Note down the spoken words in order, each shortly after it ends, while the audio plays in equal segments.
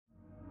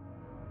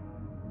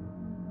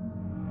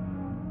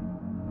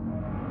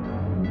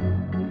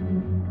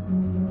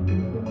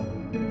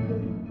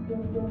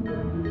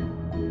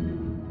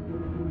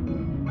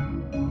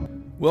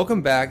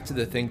Welcome back to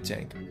The Think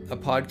Tank, a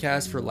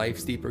podcast for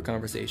life's deeper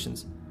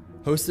conversations.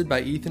 Hosted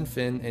by Ethan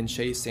Finn and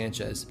Chase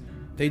Sanchez,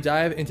 they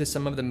dive into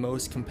some of the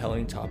most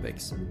compelling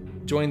topics.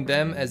 Join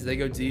them as they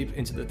go deep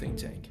into the think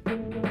tank.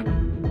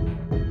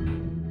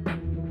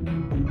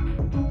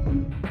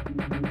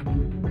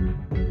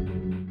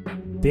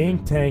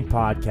 Think Tank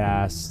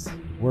Podcast.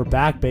 We're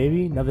back,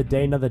 baby. Another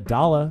day, another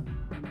dollar.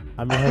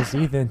 I'm your host,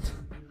 Ethan.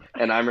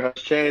 And I'm your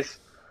host, Chase.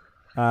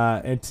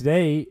 And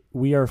today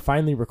we are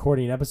finally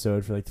recording an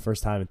episode for like the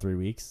first time in 3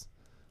 weeks.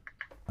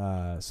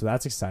 So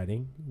that's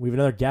exciting. We have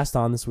another guest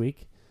on this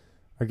week.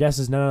 Our guest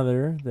is none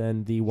other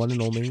than the one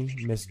and only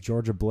Miss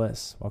Georgia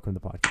Bliss. Welcome to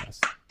the podcast.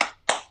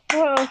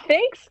 Well,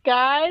 thanks,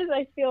 guys.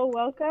 I feel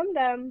welcomed.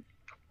 I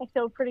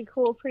feel pretty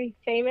cool, pretty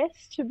famous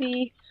to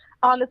be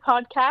on the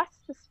podcast,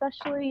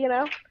 especially,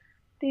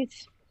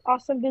 these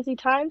awesome busy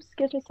times.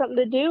 Gives me something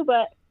to do,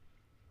 but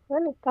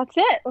that's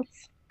it.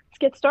 Let's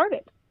get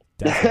started.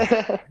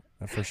 Definitely.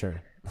 For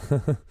sure.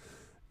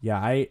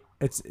 Yeah,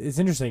 it's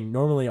interesting.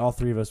 Normally all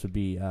three of us would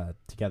be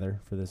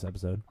together for this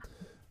episode.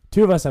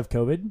 Two of us have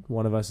COVID.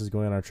 One of us is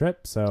going on our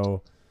trip,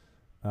 so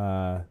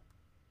not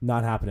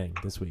happening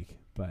this week.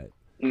 But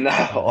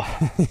no,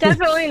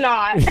 definitely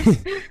not.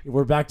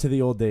 We're back to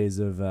the old days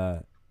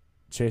of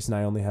Chase and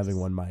I only having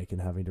one mic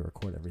and having to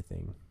record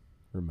everything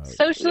remote.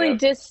 Socially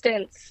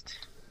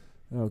distanced.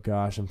 Oh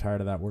gosh, I'm tired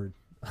of that word.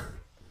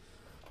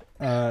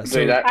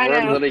 Dude, that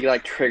word literally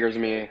like triggers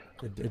me.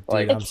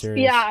 I'm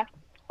serious. Yeah.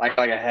 Like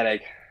a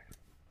headache.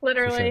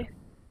 Literally.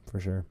 For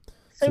sure.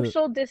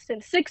 Social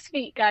distance. 6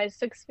 feet, guys.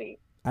 6 feet.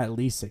 At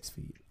least 6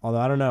 feet. Although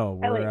I don't know.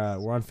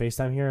 We're on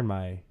FaceTime here and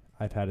my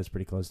iPad is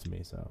pretty close to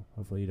me, so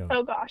hopefully you don't.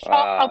 Oh gosh.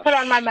 I'll put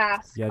on my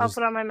mask. Yeah, I'll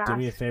put on my mask. Do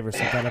me a favor,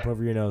 set that up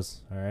over your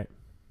nose, all right?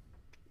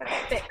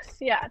 Thanks.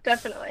 Yeah,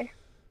 definitely.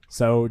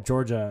 So,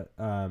 Georgia,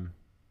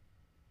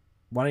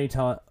 why don't you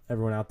tell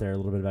everyone out there a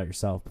little bit about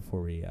yourself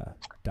before we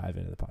dive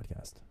into the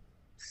podcast?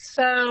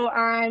 So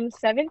I'm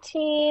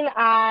 17.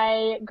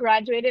 I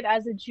graduated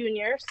as a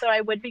junior, so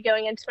I would be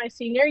going into my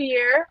senior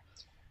year.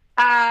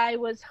 I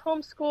was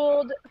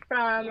homeschooled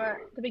from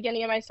the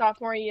beginning of my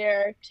sophomore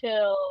year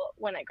till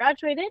when I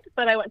graduated,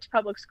 but I went to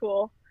public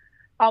school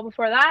all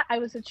before that. I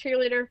was a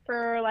cheerleader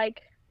for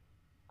like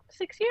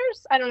 6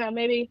 years. I don't know,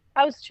 maybe.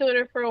 I was a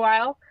cheerleader for a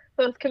while,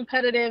 both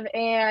competitive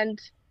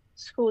and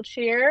school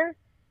cheer.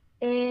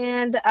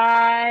 And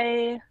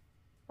I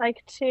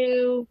like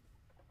to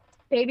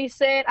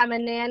babysit. I'm a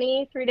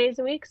nanny 3 days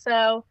a week,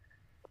 so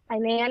I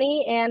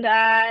nanny and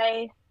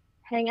I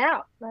hang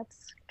out.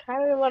 That's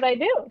kind of what I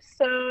do.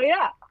 So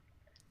yeah.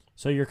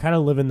 So you're kind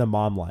of living the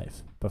mom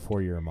life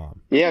before you're a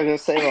mom. Yeah, I was gonna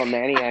say a little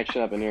nanny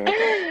action up in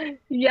here.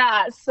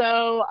 Yeah.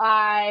 So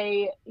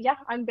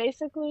I'm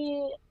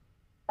basically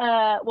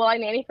I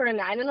nanny for a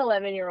 9 and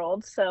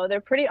 11-year-old, so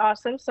they're pretty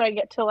awesome. So I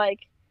get to like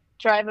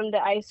drive them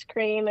to ice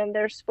cream and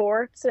their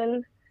sports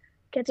and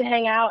get to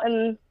hang out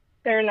in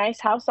their nice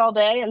house all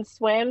day and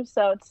swim.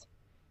 So it's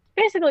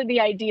basically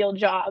the ideal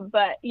job.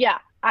 But yeah,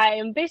 I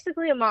am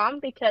basically a mom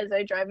because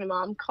I drive a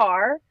mom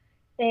car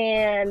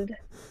and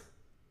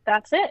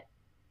that's it.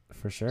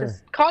 For sure.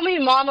 Just call me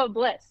Mama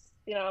Bliss.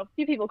 A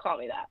few people call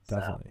me that.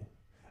 Definitely.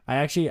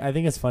 So. I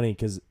think it's funny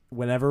because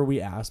whenever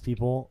we ask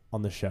people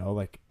on the show,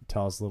 like,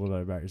 tell us a little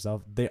bit about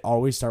yourself, they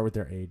always start with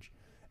their age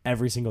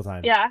every single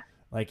time. Yeah.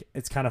 Like,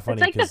 it's kind of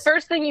funny. It's like the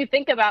first thing you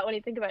think about when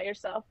you think about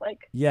yourself.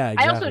 Like, yeah,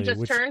 exactly. I also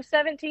just turned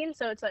 17,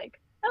 so it's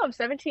like, oh, I'm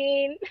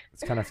 17.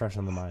 It's kind of fresh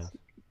on the mind.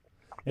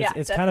 It's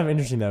definitely. kind of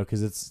interesting, though,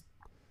 because it's,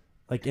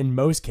 like, in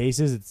most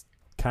cases, it's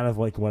kind of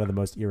like one of the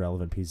most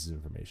irrelevant pieces of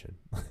information.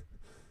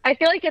 I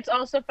feel like it's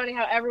also funny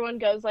how everyone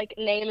goes, like,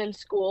 name in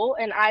school,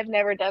 and I've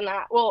never done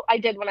that. Well, I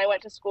did when I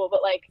went to school,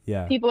 but, like,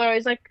 people are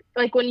always like,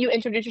 when you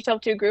introduce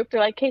yourself to a group, they're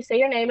like, hey, say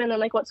your name, and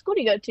then, like, what school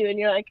do you go to? And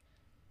you're like,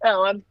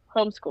 oh, I'm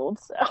homeschooled,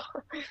 so.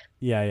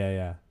 Yeah.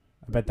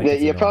 I bet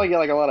that you probably get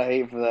like a lot of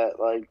hate for that,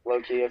 like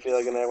low-key. I feel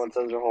like when everyone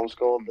says they're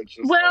homeschooled, it's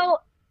just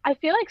I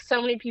feel like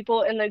so many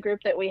people in the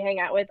group that we hang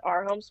out with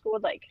are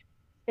homeschooled. Like,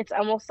 it's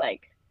almost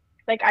like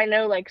I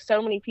know like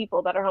so many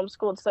people that are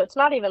homeschooled, so it's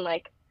not even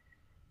like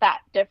that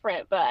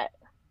different. But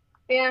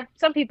yeah,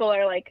 some people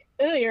are like,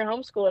 "Ooh, you're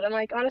homeschooled." I'm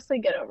like, honestly,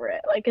 get over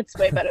it. Like, it's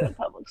way better than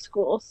public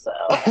school. So,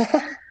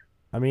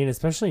 I mean,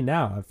 especially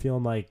now, I'm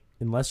feeling like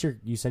unless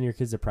you send your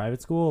kids to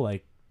private school,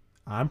 like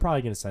I'm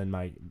probably gonna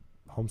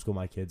homeschool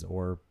my kids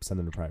or send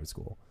them to private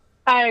school.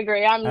 I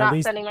agree. I'm not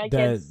sending my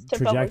kids to public school.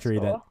 The trajectory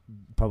that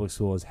public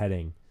school is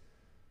heading.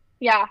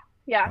 Yeah.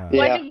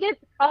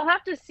 I'll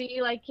have to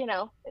see, like,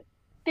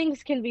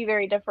 things can be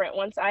very different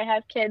once I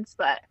have kids,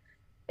 but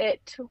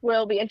it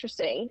will be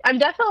interesting.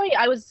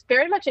 I was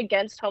very much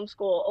against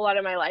homeschool a lot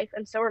of my life,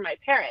 and so were my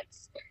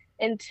parents,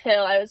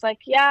 until I was like,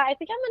 yeah, I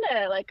think I'm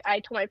gonna, like, I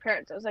told my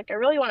parents, I was like, I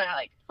really want to,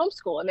 like,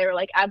 homeschool, and they were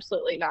like,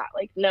 absolutely not,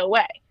 like, no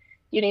way.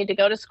 You need to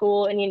go to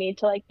school and you need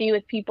to like be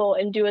with people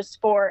and do a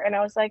sport. And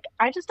I was like,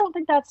 I just don't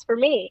think that's for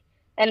me.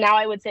 And now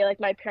I would say like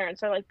my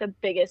parents are like the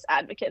biggest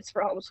advocates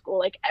for homeschool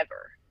like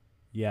ever.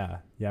 Yeah,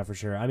 for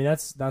sure. I mean,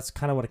 that's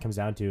kind of what it comes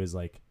down to is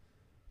like,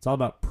 it's all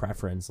about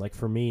preference. Like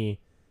for me,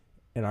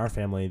 in our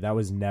family, that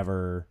was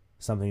never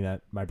something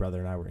that my brother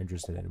and I were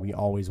interested in. We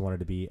always wanted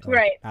to be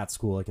Right. at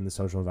school, like in the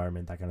social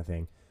environment, that kind of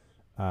thing.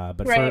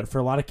 But Right. for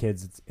a lot of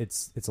kids,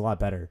 it's a lot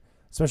better,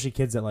 especially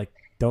kids that like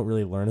don't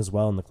really learn as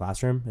well in the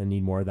classroom and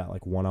need more of that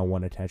like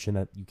one-on-one attention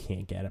that you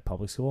can't get at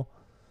public school.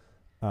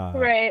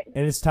 Right.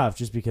 And it's tough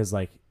just because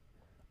like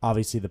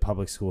obviously the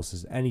public school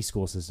system, any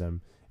school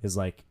system is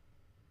like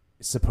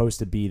supposed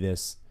to be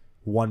this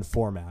one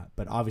format,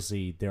 but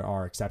obviously there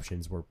are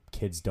exceptions where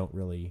kids don't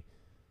really,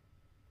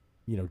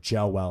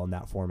 gel well in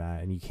that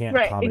format, and you can't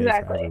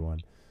accommodate for everyone.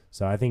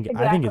 So I think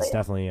it's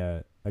definitely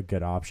a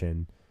good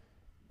option.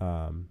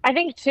 I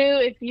think too,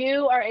 if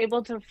you are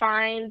able to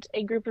find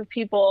a group of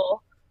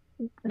people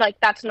like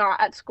that's not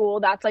at school,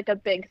 that's like a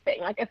big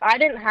thing. Like if I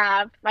didn't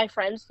have my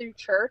friends through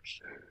church,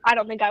 I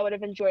don't think I would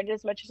have enjoyed it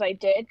as much as I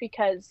did,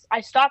 because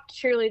I stopped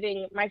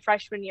cheerleading my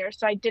freshman year,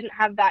 so I didn't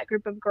have that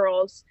group of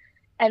girls.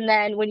 And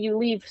then when you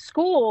leave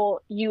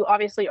school, you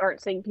obviously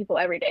aren't seeing people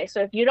every day.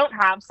 So if you don't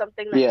have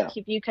something that to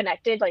keep you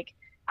connected, like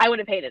I would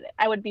have hated it.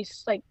 I would be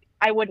like,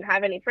 I wouldn't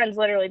have any friends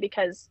literally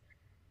because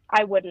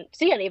I wouldn't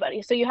see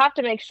anybody. So you have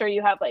to make sure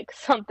you have like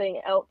something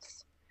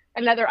else,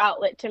 another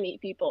outlet to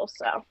meet people.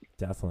 So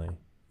definitely.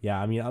 Yeah.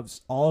 I mean,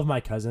 all of my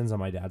cousins on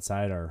my dad's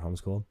side are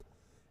homeschooled.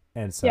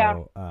 And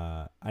so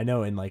I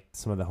know in like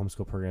some of the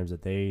homeschool programs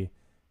that they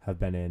have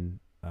been in,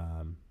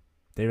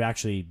 they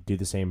actually do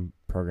the same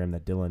program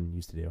that Dylan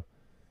used to do.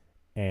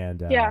 And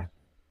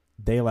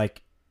they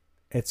like,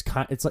 it's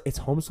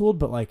homeschooled,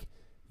 but like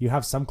you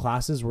have some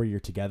classes where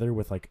you're together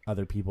with like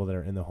other people that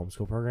are in the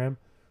homeschool program.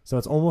 So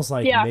it's almost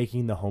like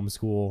making the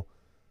homeschool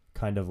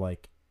kind of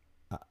like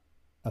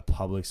a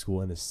public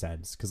school in a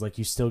sense, because like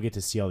you still get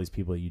to see all these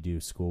people that you do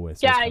school with.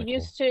 So I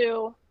used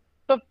to,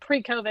 but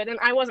pre-COVID, and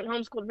I wasn't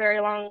homeschooled very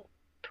long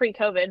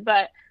pre-COVID,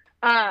 but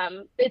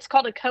it's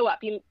called a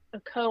co-op. You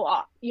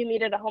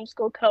meet at a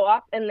homeschool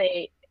co-op, and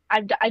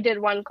I did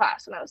one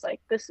class, and I was like,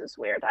 this is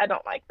weird. I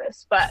don't like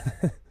this, but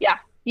yeah.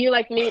 You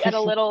like meet at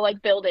a little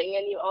like building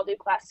and you all do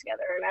class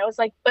together. And I was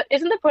like, but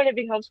isn't the point of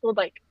being homeschooled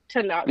like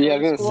to not go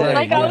to school? Say,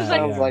 like I was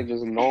sounds like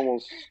just normal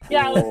school.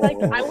 Yeah, I was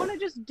like, I want to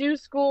just do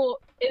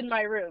school in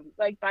my room,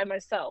 like by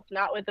myself,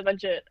 not with a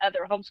bunch of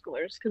other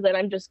homeschoolers, because then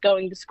I'm just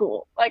going to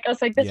school. Like I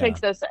was like, this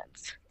makes no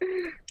sense.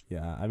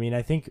 Yeah, I mean,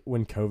 I think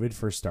when COVID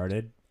first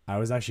started, I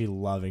was actually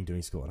loving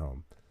doing school at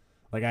home.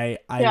 Like I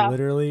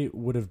literally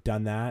would have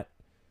done that.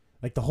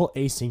 Like the whole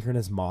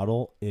asynchronous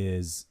model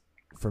is,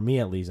 for me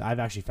at least, I've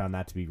actually found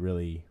that to be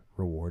really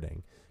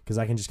rewarding because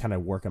I can just kind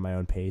of work at my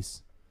own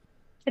pace.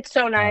 It's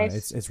so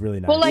nice. It's really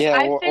nice. Well, like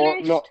I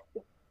finished.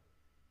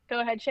 Go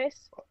ahead,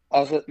 Chase.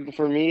 Also,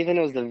 for me, then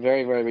it was the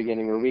very, very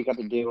beginning where we got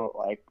to do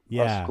like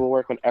our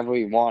schoolwork whenever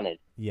we wanted.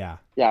 Yeah.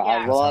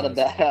 I roll out of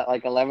bed at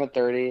like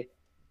 11:30,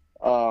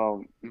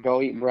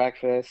 go eat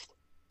breakfast,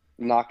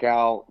 knock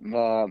out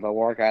the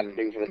work I had to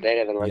do for the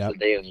day, and then the rest of the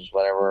day was just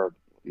whatever,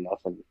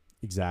 nothing.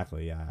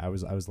 Exactly. Yeah, I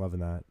was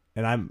loving that.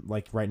 And I'm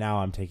like, right now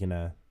I'm taking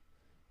a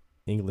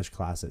English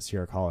class at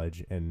Sierra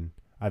College, and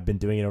I've been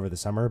doing it over the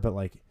summer, but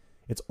like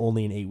it's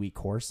only an 8-week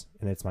course,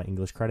 and it's my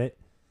English credit,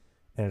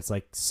 and it's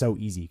like so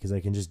easy because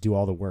I can just do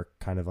all the work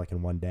kind of like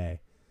in one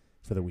day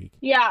for the week.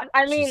 Yeah,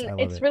 I mean,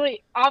 it's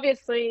really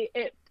obviously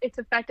it's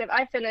effective.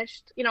 I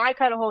finished, I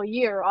cut a whole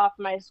year off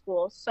my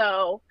school,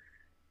 so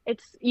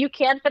you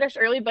can finish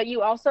early, but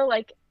you also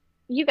like,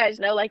 you guys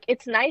know, like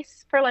it's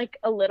nice for like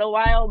a little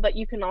while, but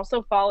you can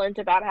also fall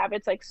into bad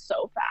habits like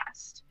so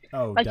fast.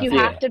 Oh, like definitely.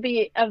 You have to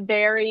be a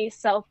very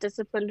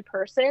self-disciplined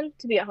person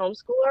to be a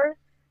homeschooler.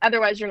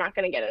 Otherwise, you're not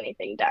going to get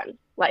anything done.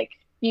 Like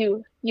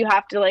you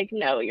have to like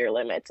know your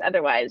limits.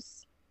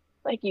 Otherwise,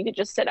 like you could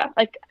just sit up.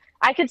 Like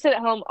I could sit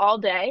at home all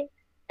day,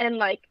 and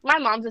like my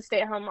mom's a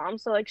stay-at-home mom,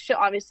 so like she'll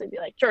obviously be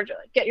like, Georgia,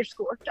 like get your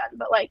schoolwork done.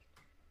 But like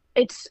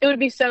it would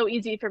be so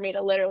easy for me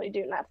to literally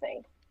do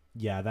nothing.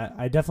 Yeah, that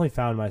I definitely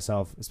found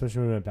myself, especially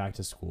when we went back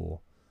to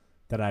school,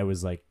 that I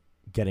was like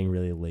getting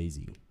really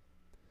lazy.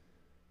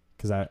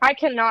 Because I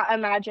cannot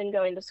imagine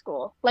going to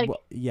school. Like, well,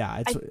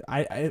 yeah,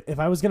 if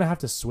I was gonna have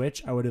to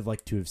switch, I would have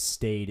liked to have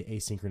stayed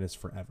asynchronous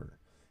forever.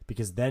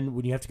 Because then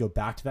when you have to go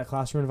back to that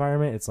classroom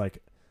environment, it's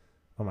like,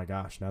 oh my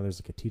gosh, now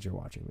there's like a teacher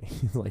watching me.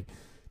 Like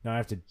now I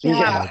have to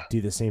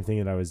do the same thing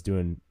that I was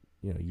doing,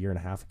 a year and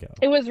a half ago.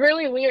 It was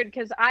really weird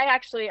because I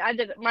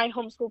did my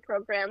homeschool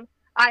program.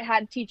 I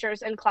had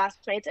teachers and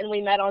classmates, and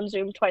we met on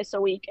Zoom twice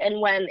a week. And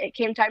when it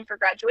came time for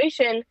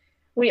graduation,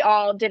 we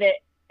all did it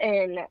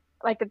in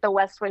like at the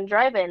West Wind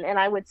Drive-In, and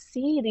I would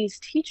see these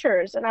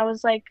teachers, and I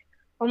was like,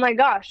 oh my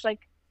gosh,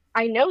 like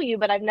I know you,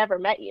 but I've never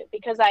met you,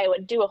 because I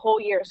would do a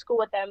whole year of school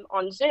with them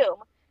on Zoom,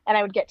 and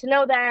I would get to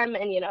know them,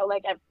 and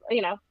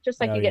just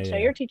like you get to know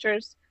your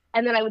teachers,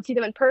 and then I would see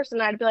them in person,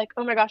 and I'd be like,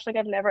 oh my gosh, like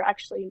I've never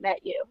actually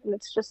met you, and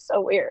it's just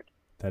so weird.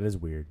 That is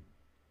weird.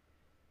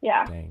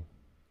 Yeah. Dang.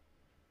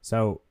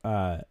 So,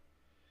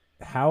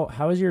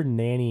 how is your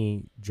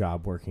nanny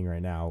job working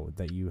right now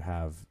that you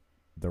have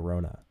the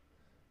Rona?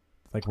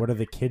 Like, what are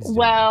the kids doing?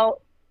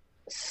 Well,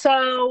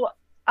 so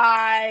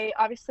I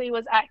obviously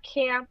was at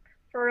camp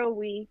for a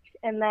week,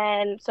 and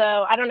then,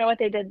 so I don't know what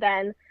they did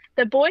then,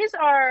 The boys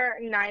are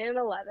 9 and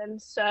 11.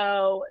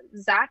 So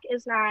Zach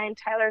is 9,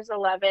 Tyler's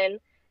 11,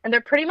 and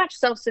they're pretty much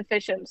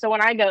self-sufficient. So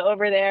when I go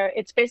over there,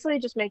 it's basically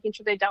just making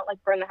sure they don't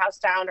like burn the house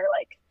down, or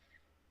like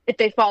if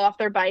they fall off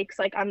their bikes,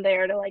 like I'm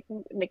there to like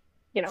make,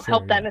 Sure,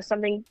 help them yeah. if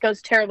something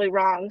goes terribly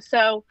wrong.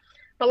 So,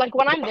 but like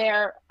when I'm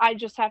there, I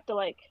just have to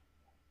like,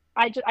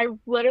 I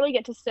literally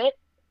get to sit,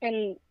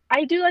 and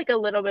I do like a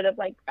little bit of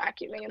like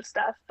vacuuming and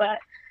stuff, but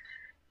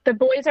the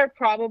boys are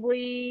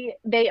probably,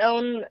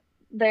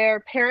 their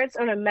parents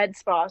own a med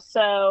spa.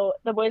 So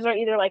the boys are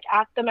either like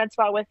at the med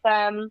spa with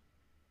them,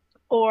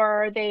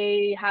 or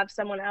they have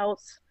someone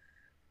else.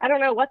 I don't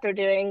know what they're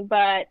doing,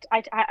 but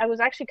I was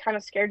actually kind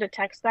of scared to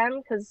text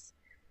them because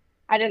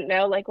I didn't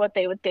know like what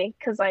they would think.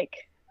 Because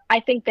like I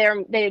think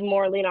they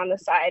more lean on the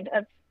side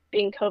of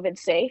being COVID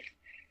safe,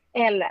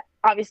 and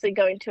obviously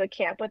going to a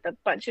camp with a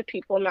bunch of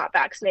people not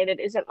vaccinated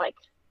isn't like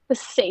the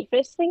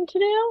safest thing to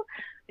do.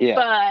 Yeah.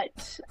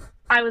 But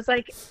I was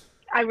like,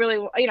 I really,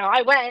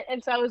 I went,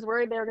 and so I was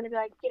worried they were going to be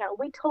like,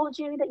 we told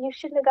you that you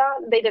shouldn't have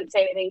gone. They didn't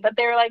say anything, but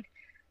they were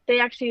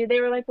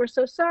like, we're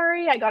so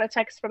sorry. I got a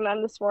text from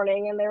them this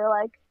morning, and they were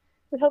like,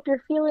 we hope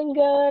you're feeling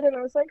good. And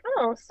I was like,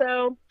 oh,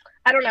 so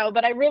I don't know,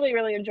 but I really,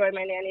 really enjoyed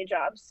my nanny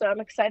job. So I'm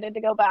excited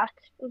to go back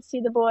and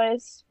see the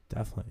boys.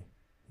 Definitely.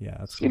 Yeah,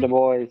 that's See the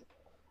boys.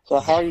 So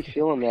how are you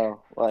feeling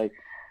though? Like,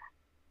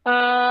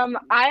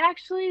 I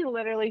actually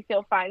literally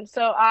feel fine.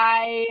 So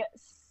I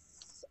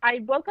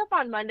woke up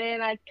on Monday,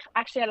 and I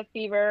actually had a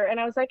fever, and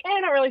I was like,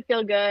 I don't really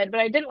feel good, but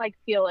I didn't like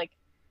feel like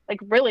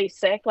really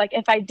sick. Like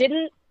if I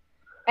didn't,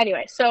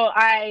 anyway, so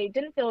I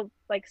didn't feel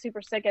like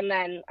super sick, and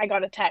then I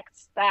got a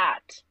text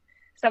that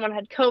someone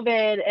had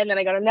COVID, and then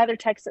I got another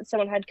text that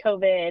someone had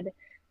COVID.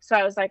 So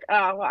I was like,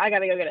 oh, well, I got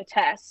to go get a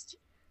test.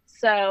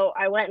 So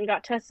I went and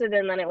got tested,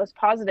 and then it was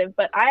positive,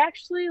 but I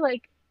actually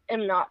like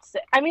am not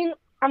sick. I mean,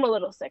 I'm a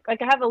little sick.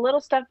 Like I have a little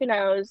stuffy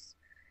nose,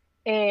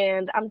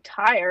 and I'm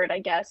tired, I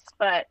guess,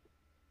 but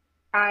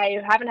I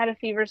haven't had a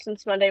fever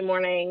since Monday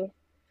morning,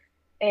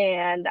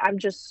 and I'm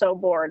just so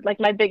bored. Like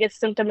my biggest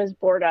symptom is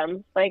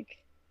boredom. Like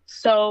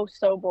so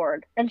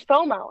bored, and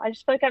FOMO. I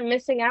just feel like I'm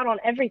missing out on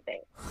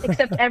everything,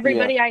 except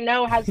everybody I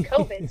know has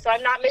COVID, so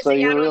I'm not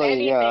missing out on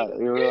anything. Yeah,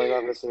 you're really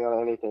not missing out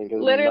on anything.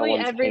 Literally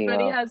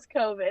everybody has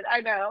COVID.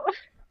 I know.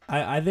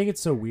 I think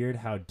it's so weird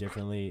how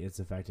differently it's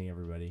affecting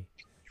everybody.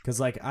 Because,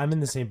 like, I'm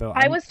in the same boat.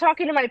 I was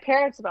talking to my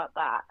parents about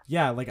that.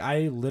 Yeah, like,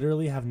 I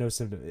literally have no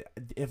symptoms.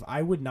 If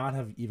I would not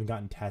have even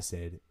gotten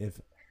tested,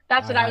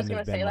 That's what I was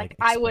going to say. Like,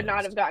 I would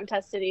not have gotten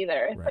tested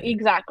either. Right.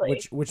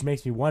 Exactly. Which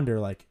makes me wonder,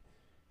 like,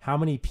 how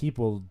many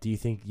people do you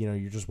think,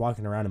 you're just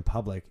walking around in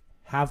public,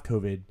 have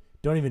COVID,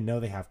 don't even know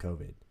they have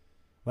COVID?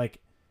 Like,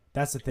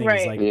 that's the thing.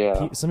 Right. Is, like,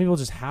 Yeah. some people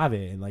just have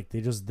it, and, like,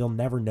 they'll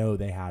never know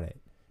they had it.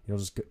 It'll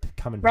just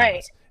come and Right.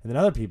 pass. And then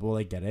other people,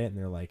 like, get it, and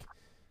they're, like,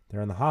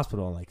 they're in the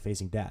hospital and, like,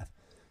 facing death.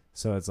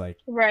 So it's like,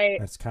 right.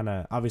 That's kind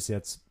of, obviously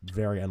that's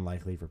very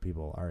unlikely for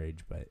people our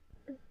age, but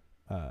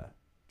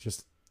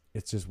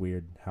it's just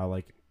weird how,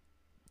 like,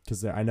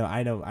 because I know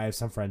I have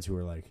some friends who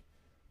are like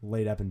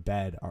laid up in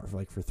bed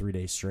for 3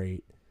 days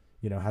straight,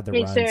 had the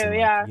Me runs too, and,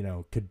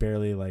 yeah. could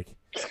barely like,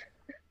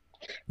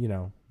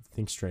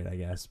 think straight, I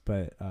guess.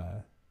 But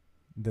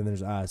then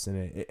there's us, and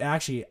it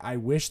actually, I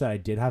wish that I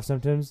did have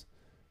symptoms,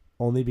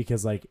 only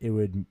because like it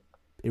would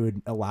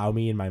allow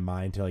me in my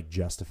mind to like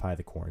justify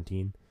the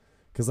quarantine.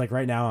 Because like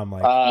right now I'm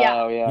like,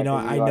 yeah. I know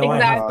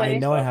Exactly. I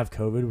know I have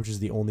COVID, which is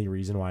the only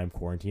reason why I'm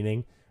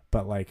quarantining.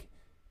 But like,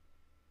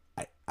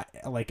 I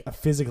like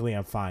physically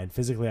I'm fine.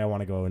 Physically I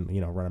want to go and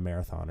run a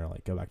marathon or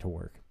like go back to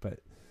work, but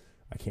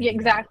I can't. Yeah,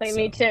 exactly.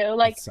 Me too.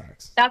 Like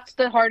that's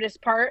the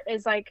hardest part.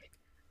 Is like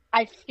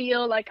I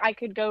feel like I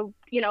could go.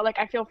 Like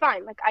I feel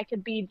fine. Like I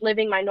could be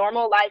living my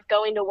normal life,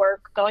 going to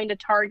work, going to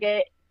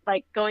Target,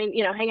 like going,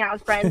 hang out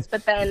with friends.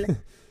 But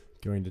then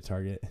going to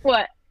Target.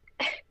 What?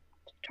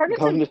 Target's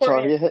Going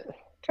important. to Target.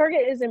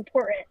 Target is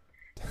important.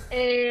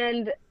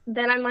 And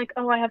then I'm like,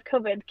 oh, I have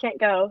COVID, can't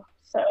go.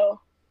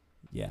 So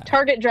yeah,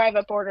 Target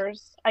drive-up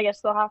orders, I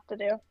guess they'll have to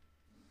do.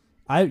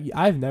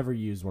 I've never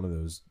used one of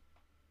those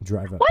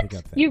drive-up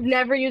pickup things. You've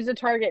never used a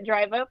Target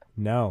drive-up?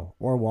 No,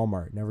 or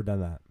Walmart. Never done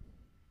that.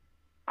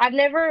 I've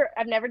never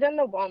done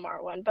the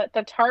Walmart one, but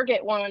the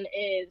Target one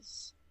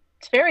it's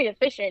very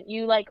efficient.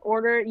 You like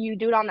order, you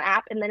do it on the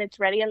app, and then it's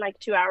ready in like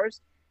 2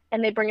 hours,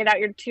 and they bring it out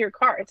to your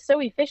car. It's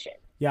so efficient.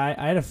 Yeah,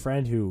 I had a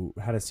friend who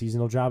had a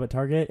seasonal job at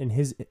Target, and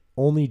his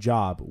only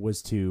job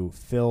was to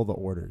fill the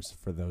orders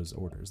for those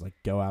orders, like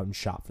go out and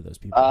shop for those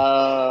people. Yeah,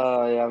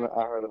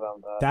 I heard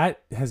about that.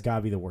 That has got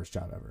to be the worst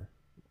job ever.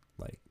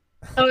 Like,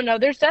 oh no,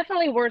 there's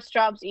definitely worse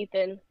jobs,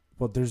 Ethan.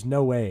 Well, there's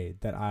no way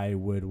that I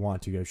would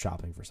want to go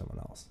shopping for someone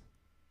else.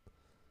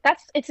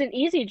 It's an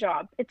easy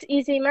job. It's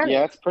easy money.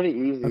 Yeah, it's pretty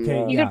easy.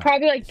 Okay, You could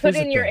probably like put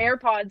in your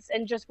AirPods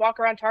and just walk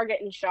around Target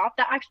and shop.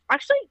 That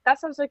actually that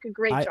sounds like a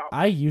great job.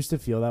 I used to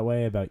feel that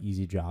way about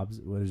easy jobs.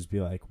 It would just be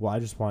like, well, I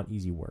just want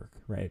easy work,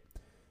 right?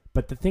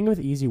 But the thing with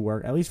easy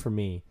work, at least for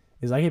me,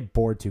 is I get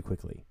bored too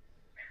quickly.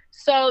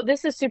 So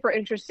this is super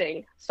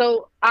interesting.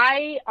 So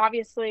I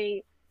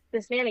obviously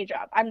this nanny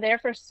job. I'm there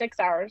for 6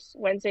 hours,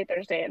 Wednesday,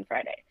 Thursday, and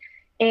Friday.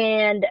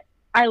 And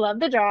I love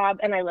the job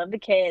and I love the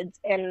kids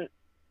and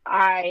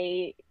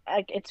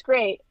it's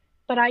great,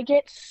 but I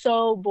get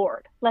so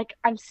bored. Like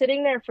I'm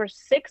sitting there for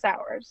 6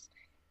 hours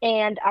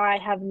and I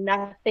have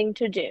nothing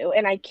to do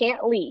and I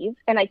can't leave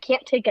and I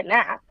can't take a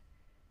nap.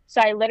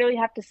 So I literally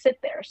have to sit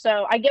there.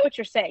 So I get what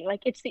you're saying.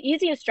 Like it's the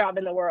easiest job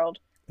in the world,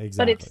 but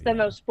Exactly. it's the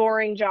most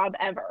boring job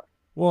ever.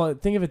 Well,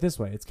 think of it this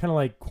way. It's kind of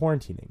like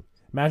quarantining.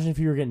 Imagine if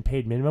you were getting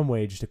paid minimum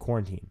wage to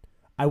quarantine.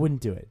 I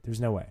wouldn't do it. There's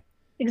no way.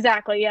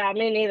 Exactly. Yeah,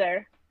 me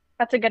neither.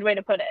 That's a good way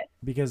to put it.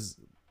 Because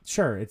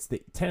sure, it's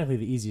technically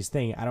the easiest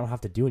thing. I don't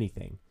have to do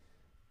anything,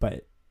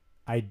 but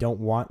I don't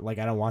want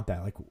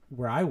that. Like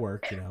where I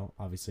work,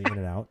 obviously in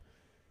and out.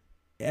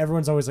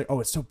 Everyone's always like,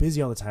 "Oh, it's so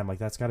busy all the time." Like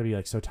that's got to be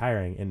like so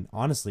tiring. And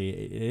honestly,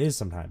 it is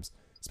sometimes,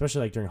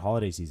 especially like during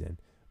holiday season.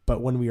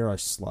 But when we are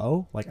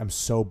slow, like I'm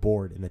so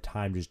bored and the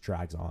time just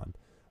drags on.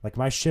 Like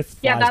my shift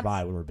flies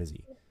by when we're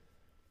busy.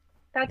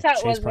 That's like,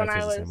 how it was when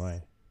I was. The same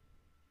way.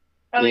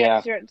 Oh yeah,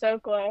 'cause you're at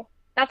Zocalo.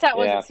 That's how it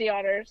was at Sea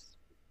Otters.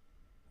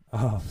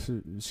 Oh,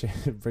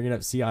 bringing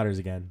up sea otters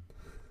again.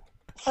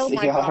 Oh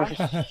my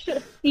gosh,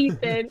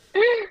 Ethan.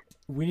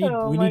 We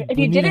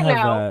need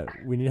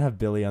to have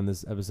Billy on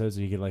this episode so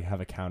you could like have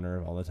a counter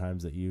of all the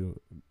times that you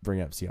bring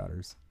up sea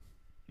otters.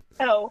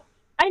 Oh,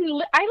 I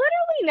literally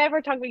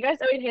never talk. You guys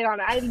always hate on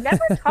it. I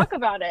never talk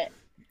about it.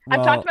 Well,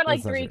 I've talked about it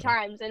like 3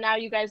 times, and now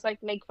you guys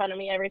like make fun of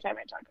me every time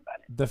I talk about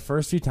it. The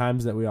first few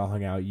times that we all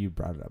hung out, you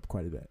brought it up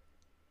quite a bit.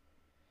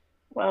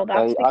 Well,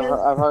 that's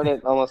because I've heard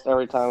it almost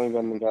every time we've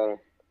been together.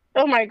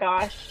 Oh my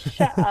gosh!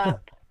 Shut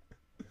up.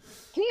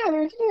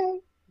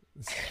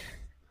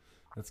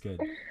 That's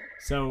good.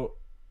 So,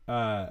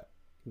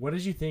 what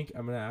did you think?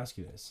 I'm going to ask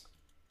you this.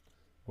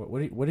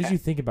 What did you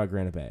think about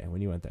Granite Bay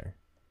when you went there?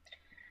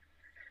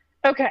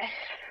 Okay,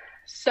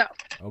 so.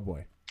 Oh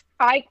boy.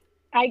 I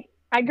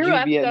grew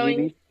up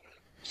going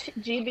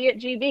GB at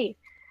GB.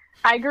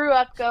 I grew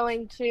up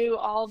going to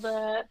all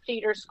the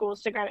feeder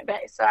schools to Granite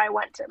Bay. So I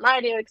went to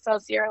Mighty,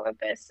 Excelsior,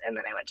 Olympus, and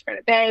then I went to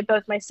Granite Bay.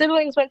 Both my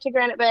siblings went to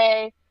Granite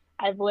Bay.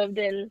 I live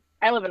in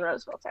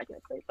Roseville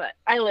technically, but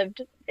I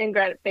lived in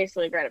Granite Bay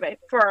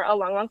for a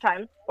long, long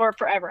time, or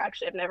forever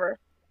actually. I've never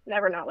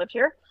not lived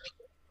here.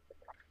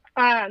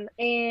 And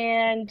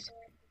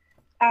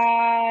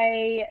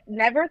I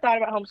never thought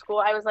about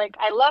homeschool. I was like,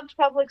 I loved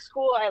public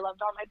school. I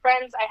loved all my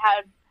friends.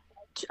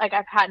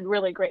 I've had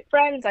really great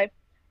friends.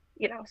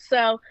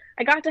 So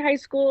I got to high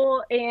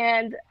school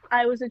and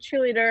I was a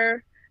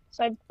cheerleader.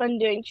 So I've been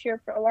doing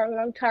cheer for a long,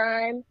 long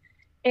time.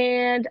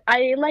 And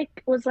I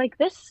was like,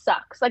 this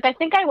sucks. Like, I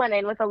think I went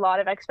in with a lot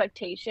of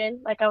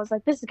expectation. Like, I was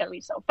like, this is going to be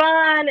so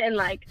fun. And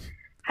like,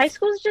 high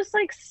school is just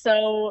like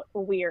so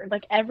weird.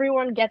 Like,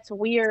 everyone gets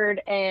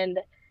weird and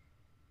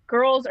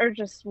girls are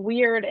just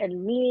weird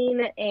and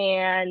mean.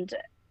 And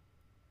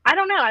I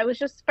don't know.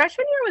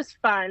 Freshman year was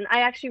fun.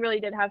 I actually really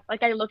did have,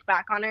 like, I look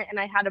back on it and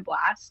I had a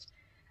blast.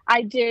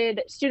 I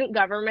did student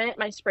government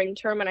my spring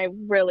term and I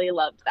really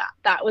loved that.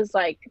 That was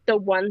like the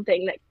one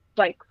thing that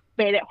like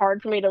made it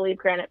hard for me to leave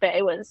Granite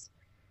Bay was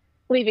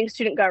leaving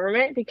student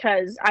government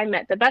because I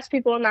met the best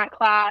people in that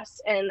class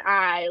and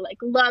I like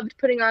loved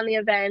putting on the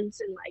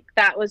events and like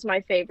that was my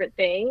favorite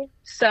thing.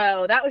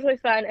 So that was really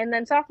fun. And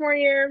then sophomore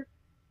year,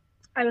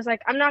 I was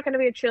like, I'm not going to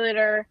be a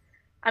cheerleader.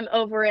 I'm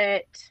over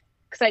it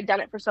because I'd done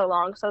it for so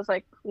long. So I was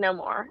like, no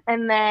more.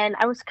 And then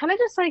I was kind of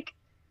just like,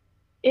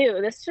 ew,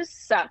 this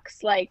just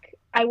sucks. Like,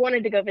 I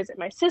wanted to go visit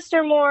my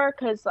sister more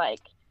because, like,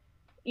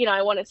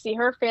 I want to see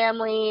her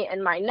family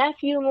and my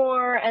nephew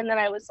more. And then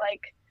I was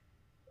like,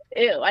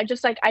 ew,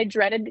 I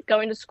dreaded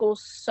going to school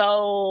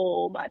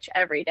so much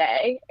every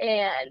day.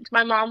 And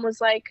my mom was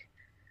like,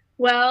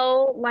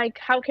 well, like,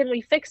 how can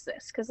we fix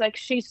this? Because, like,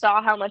 she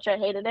saw how much I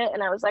hated it.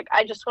 And I was like,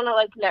 I just want to,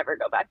 like, never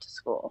go back to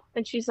school.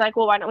 And she's like,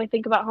 well, why don't we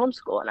think about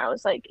homeschool? And I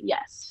was like,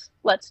 yes,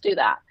 let's do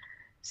that.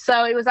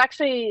 So it was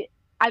actually,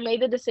 I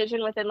made a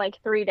decision within, like,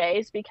 3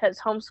 days because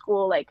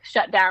homeschool, like,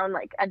 shut down,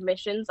 like,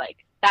 admissions,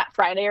 like, that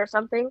Friday or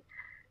something.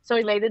 So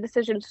we made the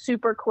decision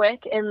super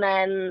quick, and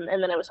then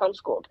it was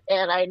homeschooled.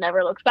 And I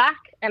never looked back,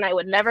 and I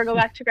would never go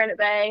back to Granite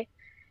Bay.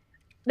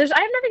 I have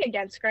nothing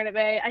against Granite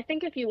Bay. I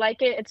think if you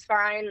like it, it's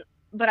fine.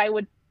 But I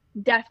would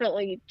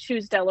definitely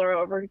choose Del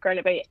Oro over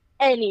Granite Bay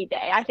any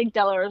day. I think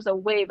Del Oro is a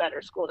way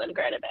better school than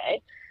Granite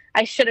Bay.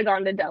 I should have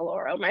gone to Del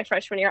Oro my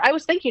freshman year. I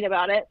was thinking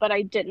about it, but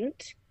I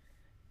didn't.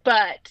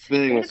 But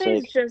Granite Bay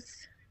is just,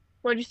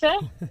 what'd you say?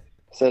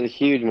 It's a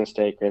huge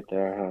mistake right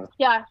there, huh?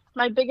 Yeah,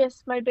 my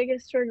biggest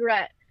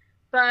regret.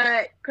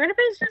 But Granite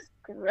Bay is just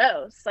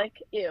gross.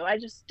 Like, ew, I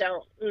just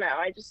don't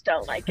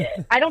like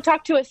it. I don't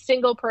talk to a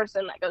single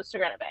person that goes to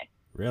Granite Bay.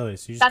 Really?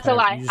 So that's a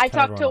lie. I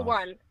talked to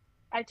one.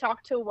 I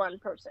talked to one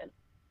person.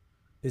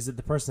 Is it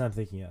the person I'm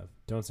thinking of?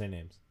 Don't say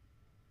names.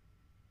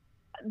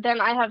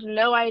 Then I have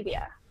no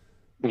idea.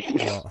 Well,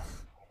 all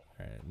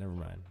right, never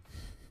mind.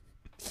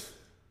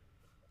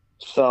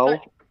 So,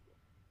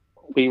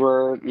 we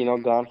were,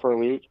 gone for a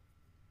week.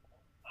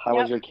 How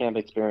was your camp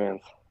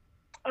experience?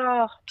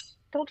 Oh,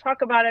 don't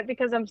talk about it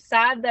because I'm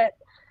sad that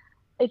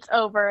it's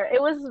over.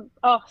 It was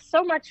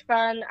so much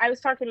fun. I was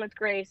talking with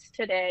Grace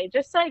today.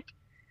 Just like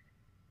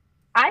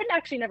I'd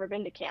actually never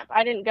been to camp.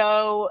 I didn't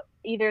go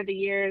either of the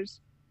years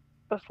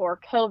before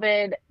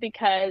COVID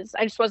because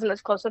I just wasn't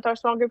as close with our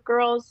small group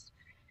girls.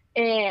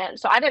 And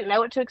so I didn't know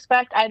what to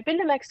expect. I'd been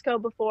to Mexico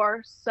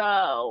before,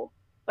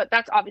 but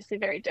that's obviously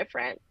very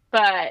different.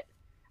 But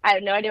I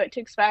had no idea what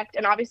to expect.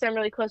 And obviously I'm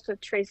really close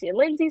with Tracy and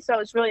Lindsay, so I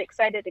was really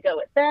excited to go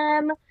with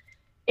them.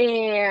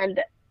 And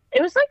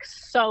it was like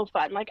so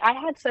fun. Like I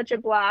had such a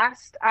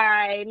blast.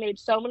 I made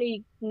so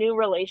many new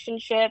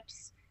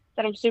relationships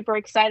that I'm super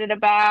excited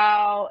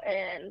about,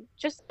 and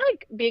just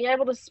like being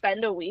able to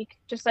spend a week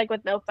just like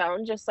with no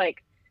phone, just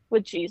like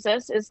with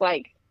Jesus is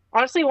like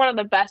honestly one of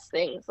the best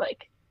things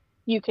like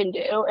you can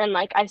do. And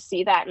like I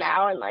see that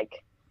now, and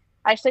like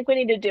I just think we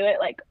need to do it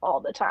like all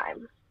the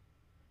time.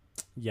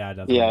 Yeah,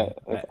 definitely.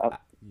 Yeah.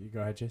 You go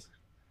ahead, Chase.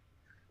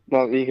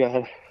 No, you go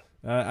ahead.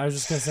 I was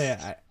just gonna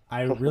say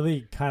I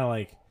really kind of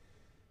like,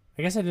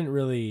 I guess I didn't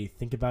really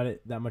think about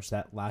it that much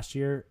that last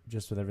year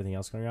just with everything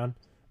else going on,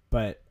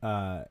 but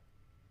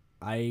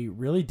I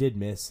really did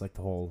miss like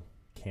the whole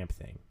camp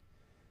thing.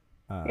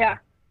 Yeah.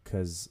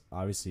 Because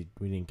obviously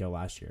we didn't go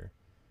last year,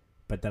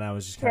 but then I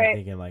was just kind of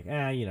thinking like,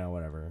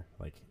 whatever.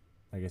 Like,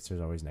 I guess there's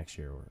always next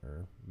year,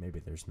 or maybe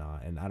there's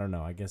not. And I don't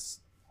know. I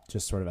guess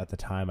just sort of at the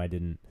time I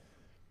didn't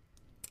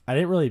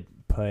really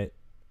put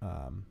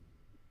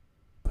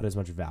as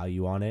much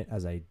value on it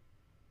as I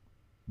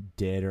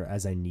did or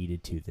as I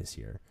needed to this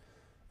year.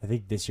 I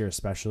think this year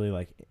especially,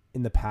 like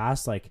in the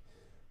past, like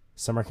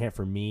summer camp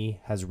for me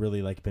has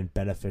really like been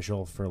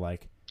beneficial for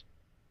like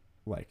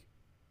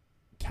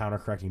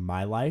countercorrecting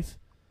my life.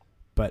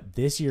 But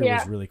this year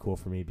was really cool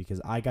for me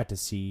because I got to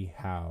see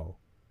how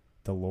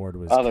the Lord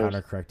was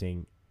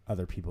countercorrecting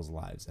other people's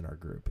lives in our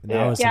group. And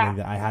that was something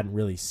that I hadn't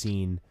really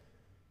seen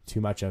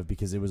too much of,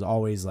 because it was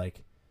always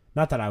like,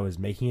 not that I was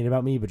making it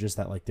about me, but just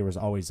that like there was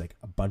always like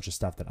a bunch of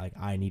stuff that like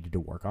I needed to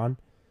work on.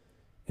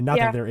 And not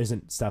that there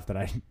isn't stuff that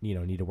I,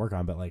 need to work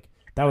on, but like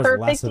that was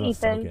less of a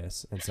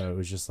focus. And so it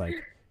was just like,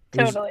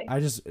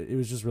 it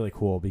was just really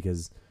cool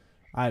because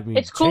I mean,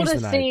 it's cool Chase to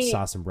and see. I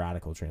saw some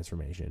radical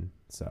transformation.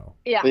 So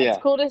it's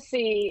cool to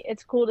see.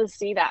 It's cool to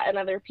see that in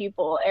other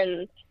people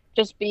and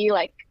just be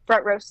like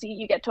front row seat.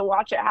 You get to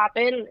watch it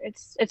happen.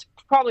 It's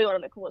probably one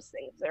of the coolest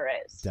things there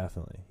is.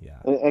 Definitely, yeah.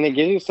 And it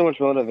gives you so much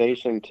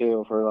motivation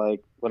too for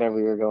like whatever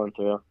you're going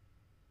through.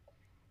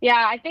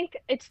 Yeah, I think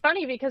it's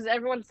funny because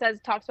everyone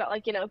talks about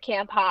like,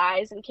 camp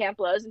highs and camp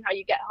lows and how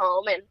you get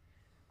home. And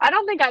I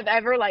don't think I've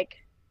ever like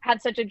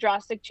had such a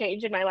drastic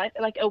change in my life.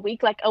 Like a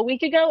week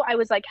ago, I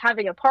was like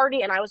having a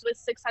party and I was with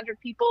 600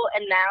 people,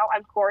 and now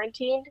I'm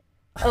quarantined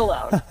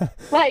alone.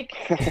 like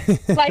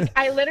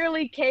I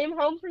literally came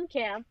home from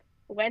camp,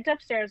 went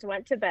upstairs,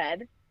 went to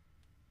bed,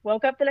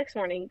 woke up the next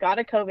morning, got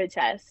a COVID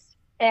test,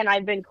 and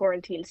I've been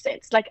quarantined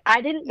since. Like I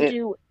didn't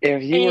do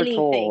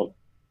anything.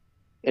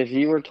 If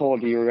you were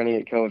told you were going to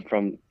get COVID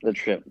from the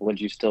trip,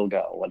 would you still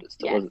go? Was it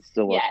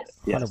still worth it?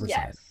 Yes.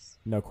 100%.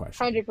 No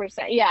question.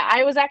 100%. Yeah,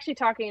 I was actually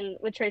talking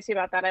with Tracy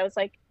about that. I was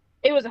like,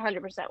 it was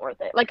 100%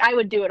 worth it. Like, I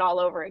would do it all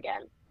over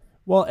again.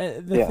 Well,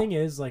 the thing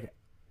is, like,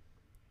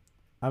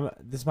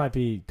 this might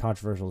be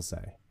controversial to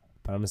say,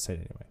 but I'm going to say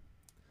it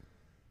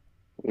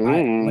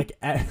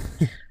anyway.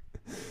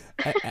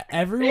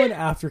 Everyone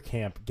after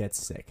camp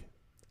gets sick.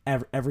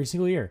 Every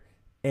single year.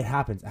 It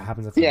happens. It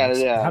happens after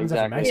Mexico. It happens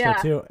after Mexico,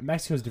 too.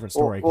 Mexico's a different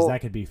story because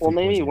that could be food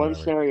maybe one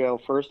whatever. scenario,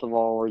 first of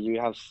all, where you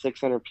have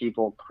 600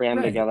 people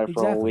crammed together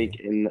for a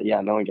week and,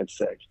 no one gets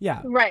sick.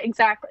 Yeah. Right,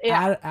 exactly.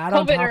 Yeah. Add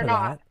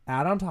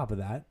on top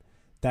of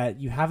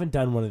that you haven't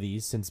done one of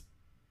these since,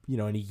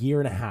 in a year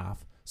and a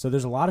half. So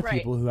there's a lot of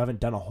people who haven't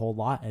done a whole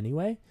lot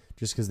anyway,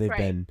 just because they've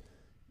been,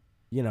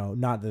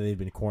 not that they've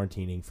been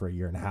quarantining for a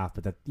year and a half,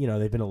 but that,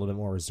 they've been a little bit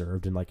more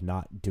reserved and like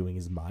not doing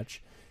as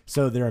much.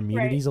 So their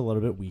immunity's a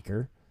little bit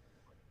weaker.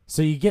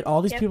 So you get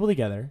all these people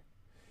together.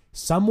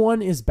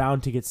 Someone is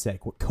bound to get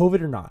sick, COVID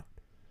or not,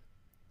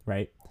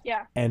 right?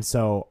 Yeah. And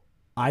so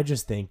I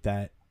just think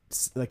that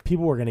like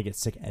people were going to get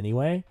sick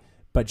anyway,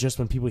 but just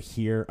when people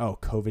hear, oh,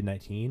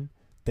 COVID-19,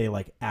 they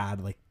like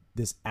add like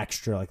this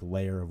extra like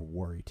layer of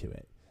worry to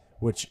it,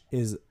 which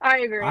is, I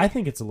agree. I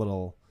think it's a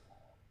little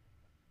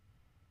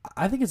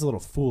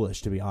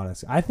foolish, to be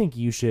honest. I think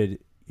you should,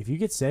 if you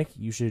get sick,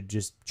 you should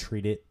just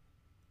treat it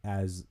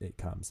as it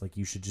comes. Like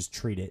you should just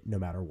treat it no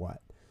matter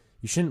what.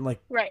 You shouldn't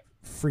like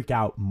freak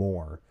out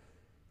more.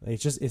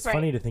 Like, it's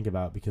funny to think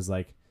about because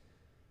like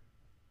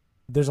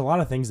there's a lot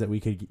of things that we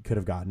could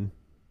have gotten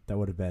that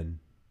would have been,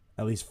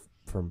 at least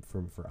for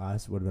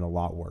us, would have been a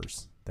lot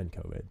worse than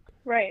COVID.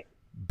 Right.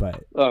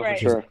 But for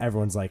sure.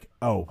 Everyone's like,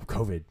 oh,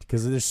 COVID,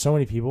 because there's so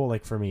many people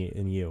like for me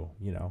and you,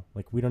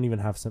 like we're not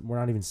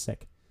even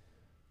sick.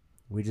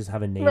 We just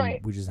have a name.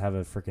 Right. We just have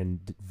a freaking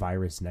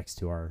virus next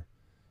to our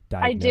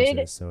diagnosis. I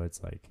did. So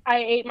it's like I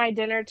ate my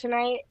dinner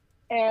tonight.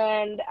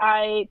 And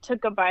I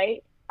took a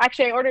bite.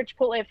 Actually, I ordered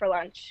Chipotle for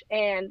lunch,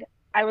 and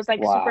I was like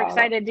super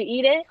excited to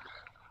eat it.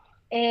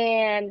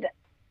 And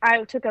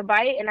I took a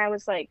bite, and I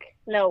was like,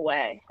 "No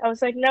way!" I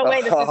was like, "No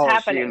way, this is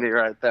happening."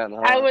 Right then,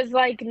 huh? I was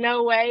like,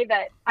 "No way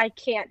that I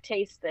can't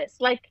taste this."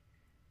 Like,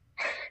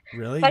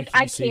 really? like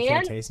you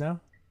can't taste now?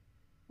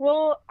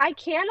 Well, I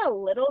can a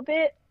little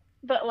bit,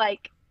 but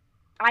like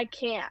I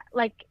can't.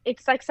 Like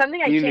it's like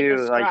something I You can't knew,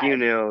 describe. like you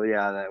knew,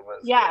 yeah, that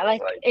was. Yeah, it was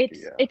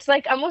like it's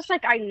like almost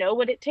like I know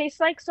what it tastes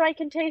like, so I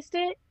can taste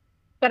it,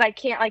 but I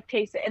can't like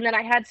taste it. And then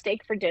I had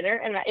steak for dinner,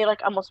 and it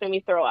like almost made me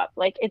throw up.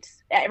 Like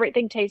it's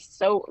everything tastes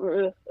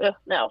so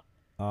no.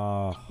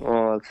 Oh,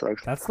 that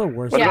sucks. that's the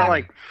worst. What Yeah. about thing.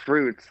 like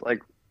fruits?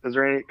 Like, is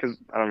there any? Because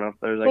I don't know if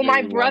there's like Well, my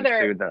any one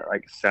brother- food that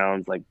like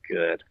sounds like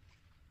good.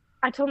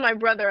 I told my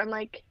brother, I'm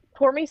like,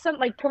 pour me some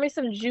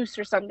juice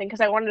or something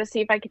because I wanted to see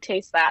if I could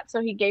taste that. So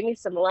he gave me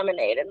some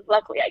lemonade, and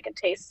luckily I could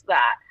taste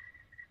that.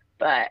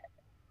 But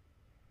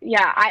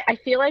yeah, I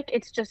feel like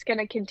it's just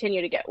gonna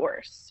continue to get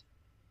worse.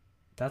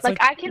 That's Like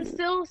I can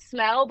still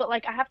smell, but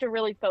like I have to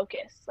really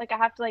focus. Like I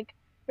have to like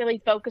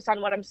really focus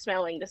on what I'm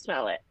smelling to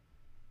smell it.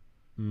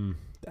 And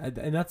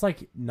that's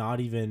like not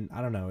even.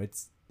 I don't know.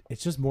 It's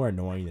just more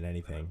annoying than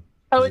anything.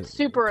 Oh, it's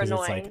super 'cause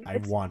annoying. It's like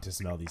I want to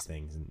smell these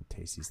things and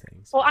taste these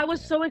things. Well, I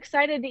was so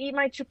excited to eat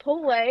my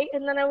Chipotle,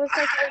 and then I was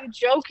like, "Are you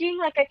joking?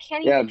 Like I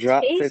can't Yeah, even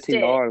drop taste it."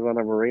 $15 on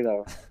a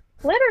burrito.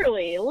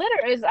 Literally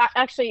is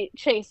actually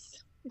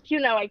Chase. You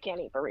know I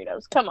can't eat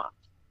burritos. Come on.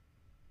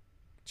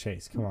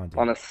 Chase, come on, dude.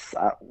 On a.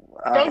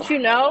 Don't you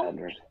know?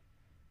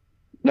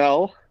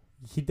 No.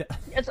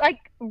 It's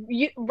like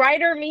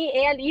Ryder,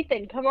 me, and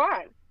Ethan. Come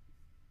on.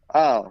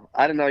 Oh,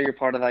 I didn't know you're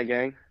part of that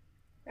gang.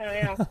 Oh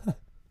yeah.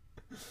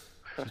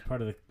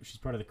 She's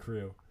part of the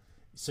crew.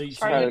 So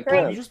Part of the have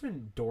crew. you just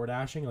been door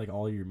dashing like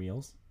all your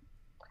meals?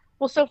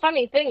 Well, so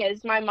funny thing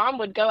is, my mom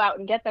would go out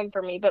and get them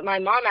for me, but my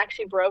mom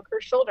actually broke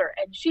her shoulder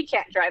and she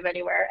can't drive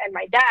anywhere. And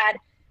my dad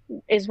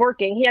is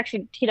working.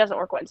 He doesn't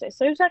work Wednesday,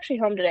 so he was actually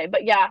home today.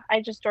 But yeah,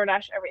 I just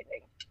DoorDash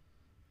everything.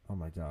 Oh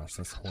my gosh,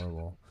 that's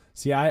horrible.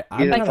 See, I'm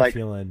Yeah, kind of like-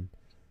 feeling,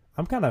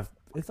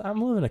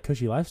 I'm living a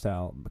cushy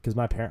lifestyle because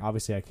my parent,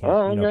 obviously I can't,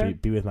 Oh, okay.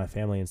 be with my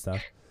family and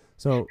stuff.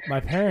 So my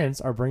parents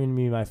are bringing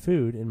me my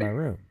food in my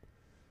room.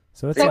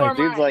 So it's So like, are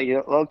Dude's mine.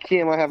 like, low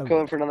key, I might have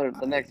COVID for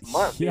the next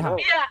month. you Yeah. know?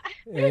 Yeah.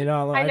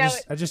 I know,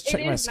 just it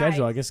checked my is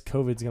schedule. nice. I guess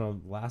COVID's gonna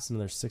last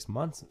another 6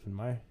 months in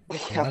my body.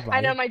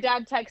 I know my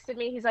dad texted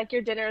me. He's like,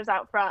 "Your dinner is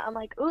out front." I'm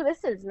like, "Ooh,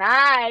 this is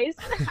nice.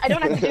 I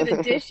don't have to do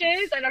the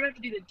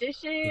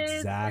dishes.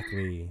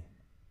 Exactly.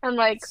 I'm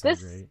like, So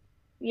this, great.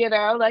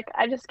 like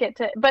I just get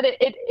to, but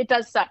it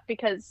does suck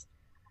because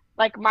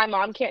like my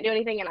mom can't do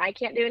anything and I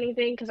can't do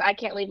anything because I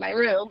can't leave my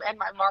room and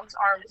my mom's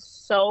arm is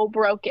so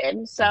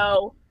broken.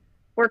 So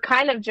we're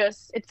kind of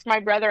just, it's my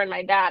brother and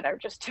my dad are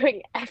just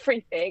doing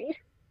everything.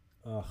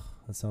 Ugh,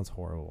 that sounds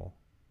horrible.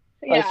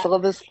 I Yeah. saw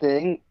this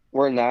thing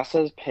where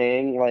NASA's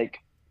paying like,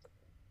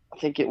 I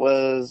think it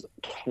was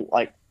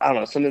like, I don't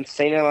know, some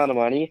insane amount of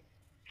money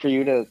for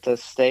you to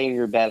stay in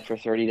your bed for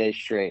 30 days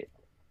straight.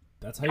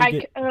 That's how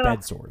you get I-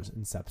 bed sores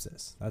and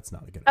sepsis. That's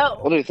not a good Oh.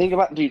 idea.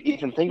 Well, dude,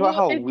 Ethan, think about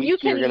how if weak you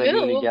can you're going to be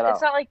to move, get out.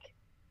 it's not like,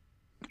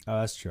 Oh,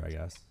 that's true, I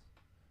guess.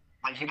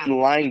 Like, you've been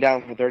lying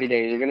down for 30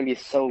 days. You're going to be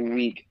so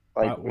weak.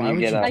 Like, Why when you would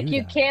get you up. like do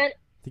you that? can't,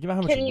 Think about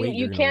how much can weight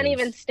you you're can't gonna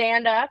even lose.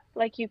 stand up.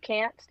 Like you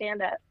can't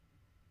stand up.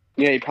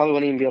 Yeah, you probably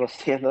wouldn't even be able to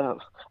stand up.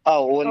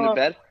 Oh, well, in the Oh.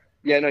 bed?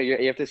 Yeah, no,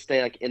 you have to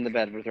stay like in the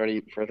bed for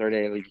 30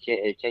 days. Like,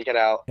 you can't get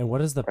out. And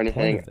what is the or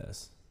anything. point of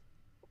this?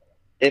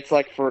 It's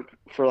like for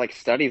like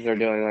studies they're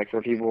doing, like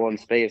for people in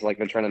space, like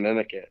they're trying to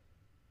mimic it.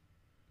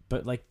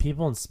 But like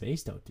people in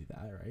space don't do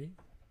that, right?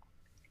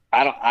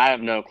 I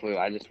have no clue.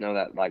 I just know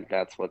that like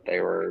that's what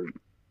they're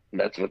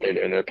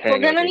doing. They're paying We're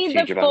gonna like, a need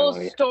huge the amount of full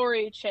money.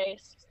 story,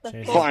 Chase. The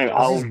Chase, full Fine,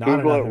 story. I'll this is not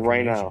Google enough it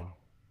right now. information.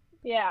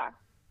 Yeah.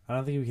 I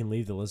don't think we can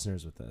leave the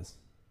listeners with this.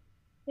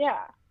 Yeah.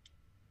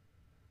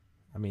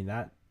 I mean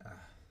that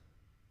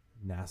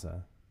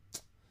NASA.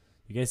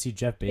 You guys see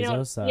Jeff You know-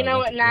 Bezos? you know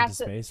went what to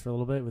NASA space for a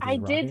little bit with his I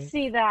did rocket?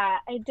 see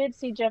that. I did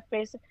see Jeff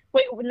Bezos.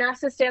 Wait,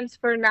 NASA stands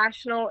for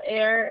National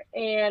Air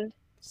and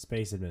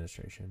Space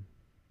Administration.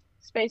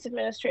 Space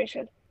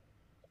Administration.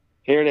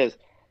 Here it is.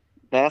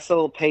 NASA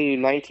will pay you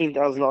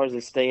 $19,000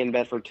 to stay in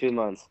bed for 2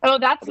 months. Oh,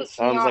 that's But it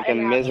sounds not like a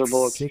enough.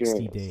 miserable That's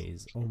 60 experience.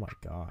 days. Oh my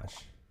gosh.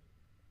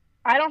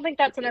 I don't think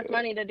that's enough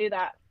money to do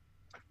that.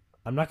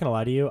 I'm not gonna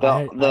lie to you.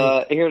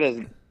 Here it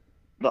is.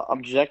 The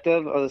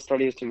objective of the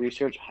study is to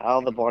research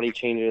how the body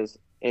changes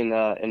in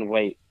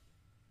weight.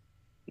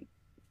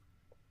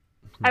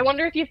 I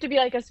wonder if you have to be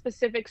like a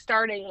specific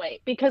starting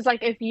weight because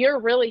like if you're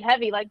really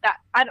heavy like that,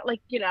 I don't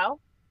like,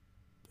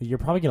 You're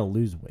probably gonna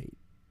lose weight.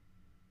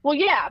 Well,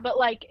 yeah, but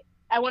like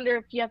I wonder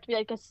if you have to be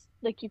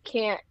like you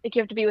can't like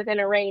you have to be within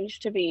a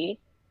range to be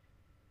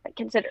like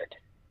considered.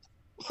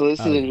 So this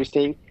is Oh.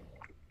 interesting.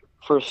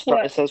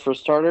 What? It says for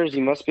starters,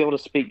 you must be able to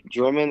speak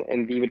German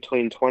and be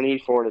between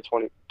 24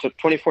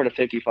 to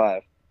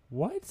 55.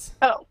 What?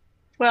 Oh,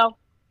 well,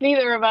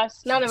 neither of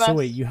us, none of us. So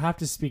wait, you have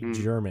to speak Hmm.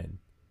 German.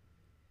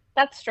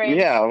 That's strange.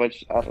 Yeah,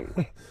 which I don't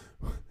know.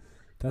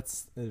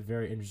 That's a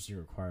very interesting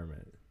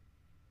requirement.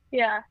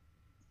 Yeah.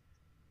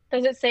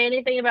 Does it say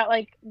anything about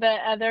like the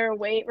other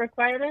weight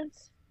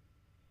requirements?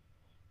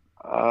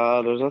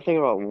 There's nothing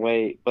about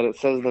weight, but it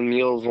says the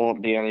meals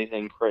won't be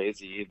anything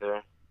crazy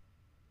either.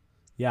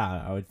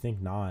 Yeah, I would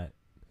think not.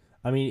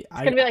 I mean, It's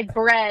gonna be like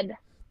bread.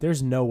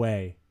 there's no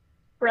way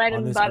bread on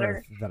and this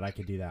butter. earth that I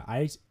could do that.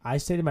 I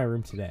stayed in my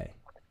room today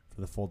for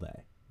the full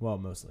day. Well,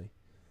 mostly.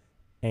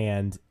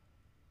 And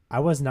I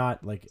was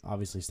not, like,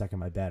 obviously stuck in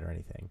my bed or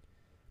anything.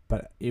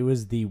 But it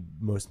was the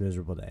most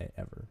miserable day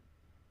ever.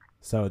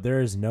 So there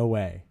is no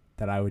way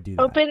that I would do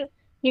that.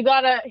 You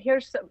gotta,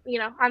 here's some,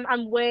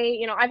 I'm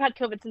way, I've had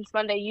COVID since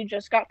Monday. You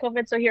just got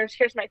COVID. So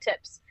here's my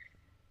tips.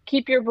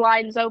 Keep your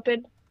blinds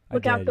open.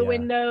 Look out the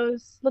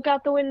windows. Look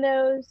out the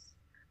windows.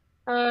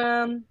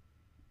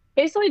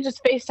 Basically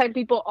just FaceTime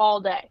people all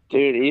day.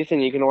 Dude,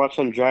 Ethan, you can watch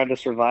some Drive to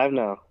Survive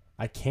now.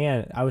 I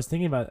can. I was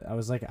thinking about it. I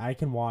was like, I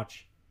can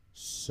watch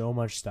so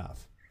much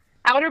stuff.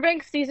 Outer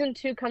Banks season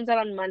 2 comes out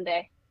on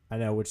Monday. I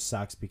know, which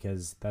sucks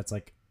because that's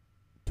like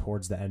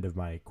towards the end of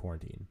my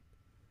quarantine.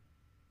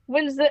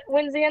 When's the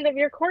end of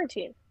your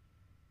quarantine?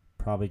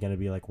 Probably going to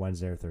be like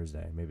Wednesday or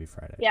Thursday, maybe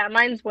Friday. Yeah,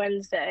 mine's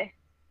Wednesday.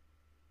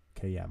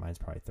 Okay, yeah, mine's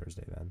probably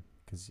Thursday then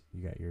because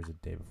you got yours a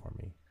day before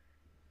me.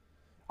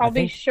 I'll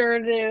be sure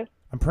to.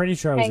 I'm pretty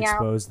sure I was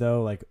exposed out.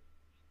 Though, like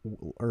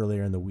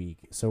earlier in the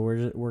week. So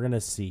we're gonna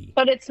see.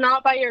 But it's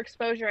not by your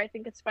exposure. I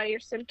think it's by your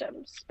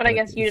symptoms. But I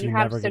guess you didn't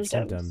have symptoms. Get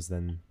symptoms,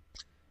 then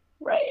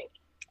right.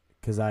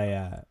 Because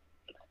I'm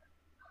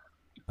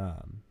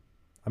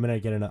gonna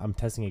get I'm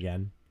testing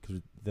again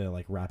because the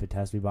like rapid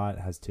test we bought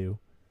has 2.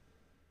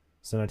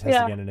 So I'm gonna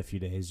test again in a few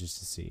days just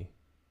to see.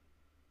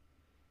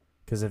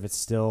 Because if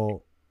it's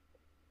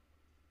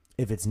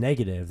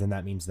negative, then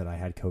that means that I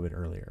had COVID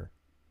earlier,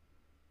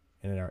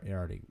 and it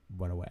already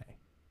went away.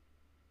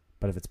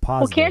 But if it's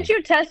positive, well, can't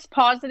you test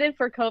positive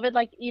for COVID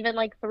even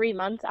 3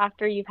 months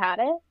after you've had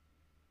it?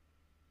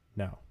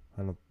 No,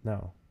 I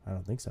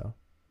don't think so.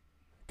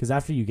 Because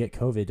after you get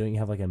COVID, don't you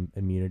have like an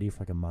immunity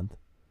for like a month?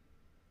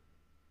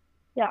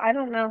 Yeah, I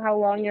don't know how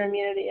long your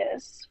immunity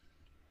is.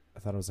 I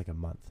thought it was like a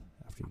month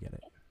after you get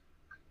it.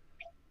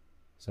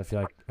 So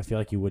I feel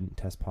like you wouldn't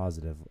test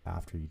positive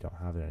after you don't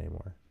have it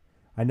anymore.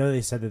 I know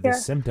they said that the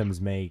symptoms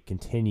may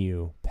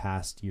continue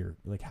past your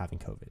like having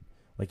COVID.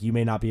 Like you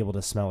may not be able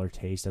to smell or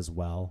taste as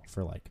well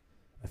for like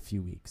a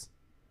few weeks.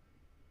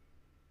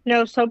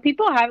 No, so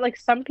people have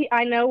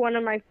I know one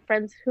of my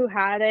friends who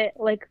had it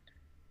like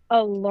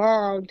a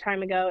long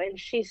time ago, and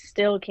she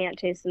still can't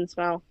taste and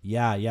smell.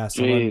 Yeah.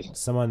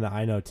 Someone that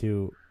I know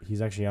too.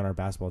 He's actually on our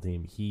basketball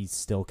team. He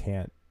still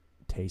can't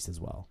taste as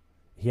well.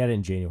 He had it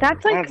in January.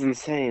 That's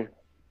insane.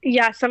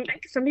 Yeah, some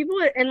people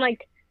and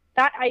like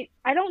that.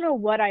 I don't know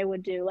what I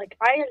would do. Like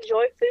I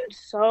enjoy food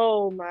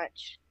so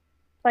much.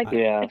 Like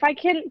if I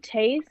can't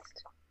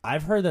taste.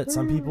 I've heard that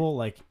some people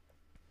like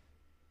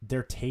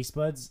their taste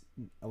buds,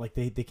 like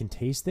they can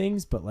taste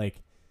things, but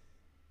like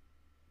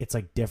it's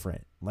like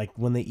different. Like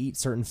when they eat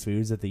certain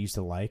foods that they used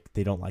to like,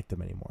 they don't like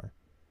them anymore.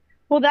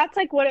 Well, that's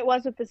like what it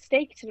was with the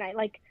steak tonight.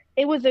 Like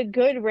it was a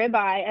good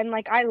ribeye, and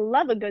like I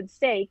love a good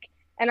steak,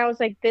 and I was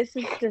like, this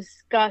is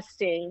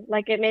disgusting.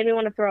 Like it made me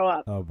want to throw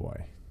up. Oh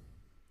boy.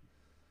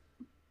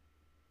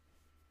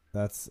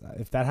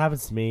 If that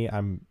happens to me,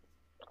 I'm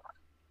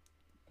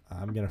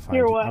gonna find.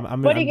 You're what?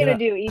 What are you gonna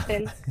do,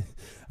 Ethan?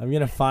 I'm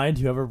gonna find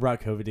whoever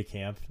brought COVID to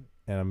camp,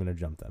 and I'm gonna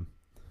jump them.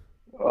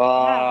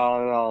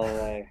 Oh no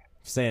way!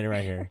 Saying it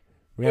right here.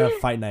 We're gonna have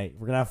fight night.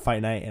 We're gonna have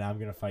fight night, and I'm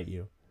gonna fight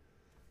you.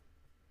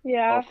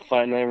 Yeah. I'll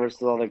fight night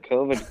versus all the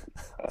COVID.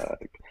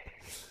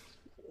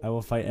 I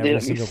will fight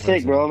every single person.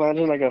 Sick, bro.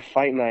 Imagine like a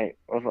fight night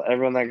with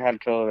everyone that had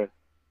COVID.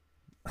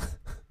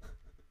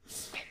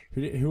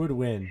 Who would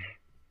win?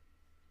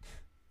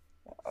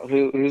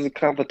 Who's the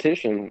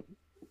competition?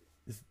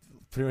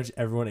 Pretty much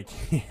everyone at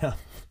camp.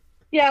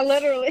 Yeah,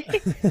 literally.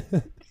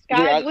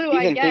 Sky blue,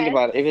 I guess. Think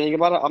about it. If you think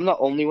about it, I'm the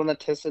only one that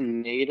tested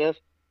negative.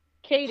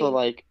 Katie.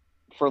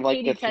 For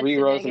the 3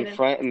 rows in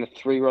front and the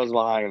 3 rows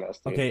behind us.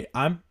 Dude. Okay,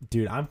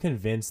 I'm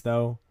convinced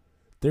though.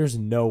 There's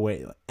no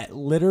way.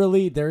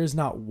 Literally, there is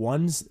not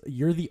one.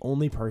 You're the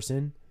only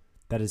person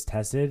that is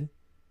tested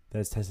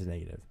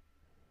negative.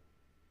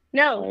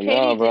 No, Katie.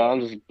 No, bro.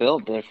 I'm just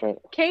built different.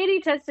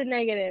 Katie tested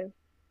negative.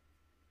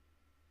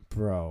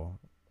 Bro,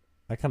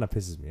 that kind of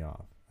pisses me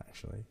off,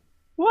 actually.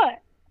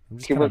 What? I'm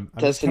just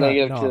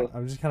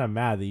kind of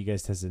mad that you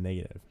guys tested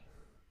negative.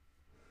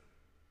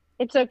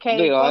 It's okay.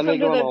 Dude, I don't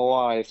know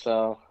why,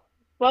 so.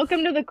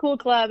 Welcome to the cool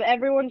club.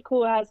 Everyone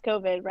cool has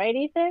COVID, right,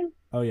 Ethan?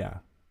 Oh, yeah.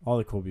 All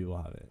the cool people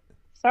have it.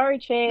 Sorry,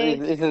 Chase.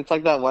 It's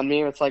like that one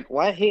meme. It's like,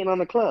 why hating on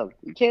the club?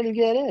 You can't even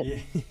get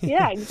in.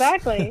 Yeah,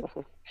 exactly.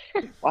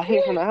 Why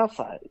hate from the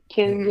outside? You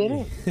can't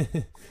even get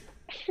in.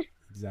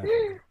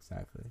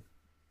 Exactly.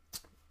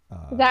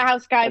 Is that how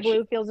Sky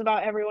Blue feels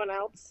about everyone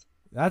else?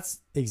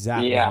 That's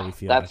exactly how we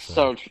feel. That's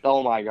so.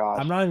 Oh my gosh.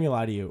 I'm not even gonna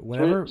lie to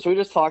you. Should we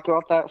just talk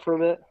about that for a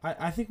bit?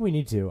 I think we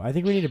need to. I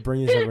think we need to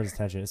bring this to everyone's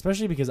attention,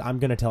 especially because I'm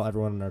gonna tell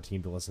everyone on our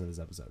team to listen to this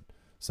episode.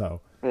 So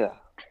yeah,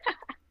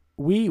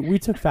 we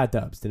took fat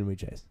dubs, didn't we,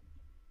 Chase?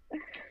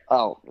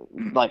 Oh,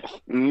 like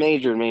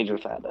major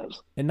fat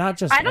dubs. And not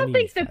just. I don't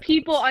think the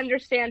people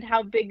understand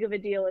how big of a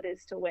deal it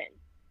is to win.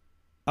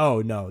 Oh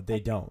no, they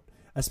don't.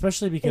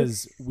 Especially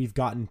because we've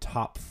gotten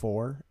top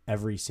 4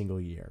 every single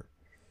year.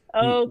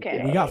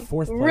 Okay. We got 4th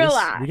place.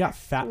 Relax. We got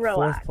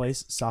 4th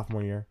place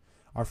sophomore year.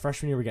 Our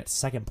freshman year, we got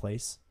 2nd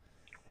place.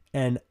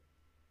 And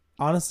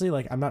honestly,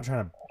 like, I'm not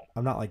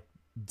like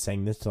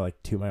saying this to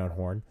like toot my own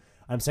horn.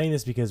 I'm saying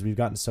this because we've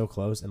gotten so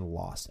close and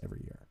lost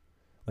every year.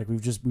 Like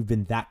we've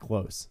been that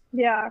close.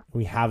 Yeah.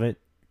 We haven't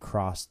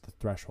crossed the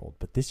threshold,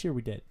 but this year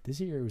we did. This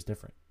year it was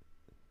different.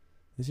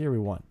 This year we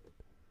won.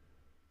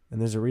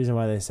 And there's a reason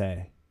why they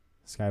say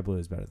Sky Blue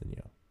is better than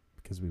you,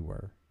 because we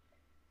were.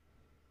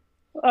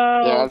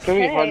 Yeah, it's gonna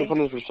be hard to put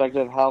into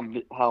perspective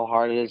how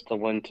hard it is to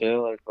win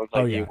too. Like, it looks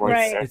like you weren't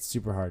there. It's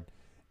super hard.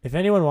 If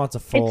anyone wants a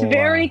full, it's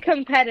very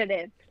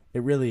competitive.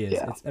 It really is.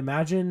 Yeah. It's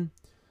imagine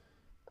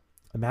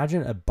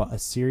a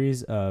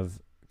series of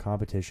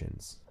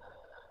competitions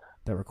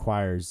that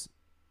requires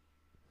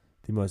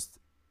the most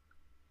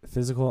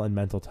physical and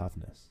mental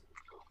toughness,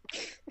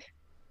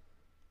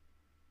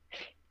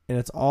 and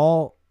it's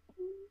all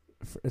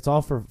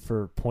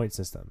for point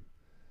system,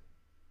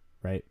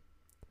 right?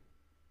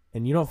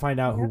 And you don't find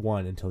out who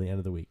won until the end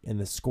of the week, and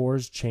the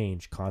scores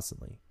change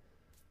constantly.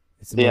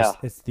 It's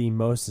the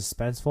most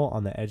suspenseful,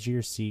 on the edge of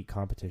your seat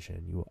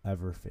competition you will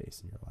ever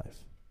face in your life.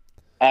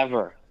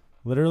 Ever.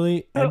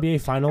 Literally, NBA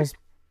Finals,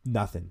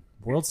 nothing.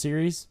 World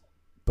Series,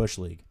 Bush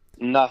League,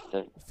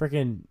 nothing.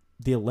 Freaking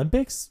the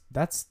Olympics,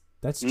 that's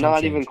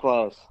not even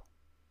close.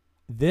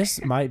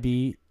 This might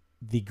be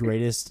the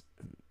greatest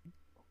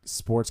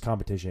sports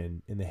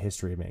competition in the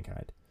history of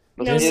mankind.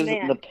 This is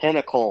the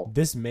pinnacle.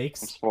 This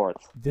makes of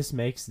sports. This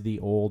makes the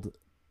old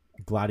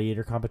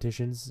gladiator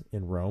competitions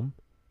in Rome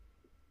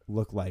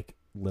look like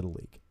Little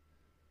League.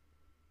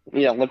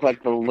 Yeah, look like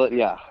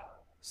yeah.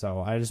 So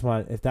I just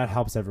want, if that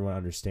helps everyone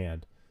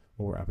understand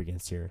what we're up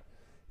against here.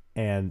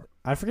 And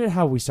I forget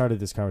how we started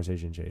this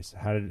conversation, Chase.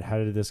 How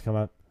did this come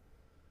up?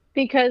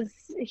 Because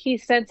he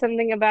said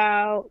something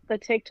about the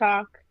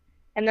TikTok,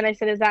 and then I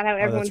said, "Is that how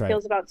everyone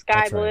feels about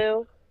Sky Blue?"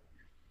 Right.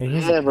 And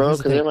yeah, bro,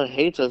 because everyone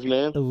hates us,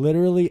 man.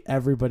 Literally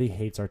everybody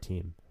hates our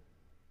team.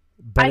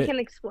 But I can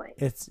explain.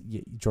 It's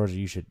Georgia.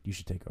 You should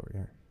take over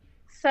here.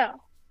 So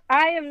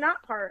I am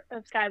not part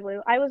of Sky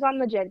Blue. I was on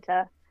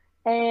Magenta,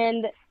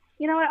 and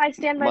you know what? I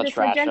stand by this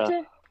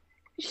Magenta.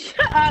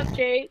 Shut up,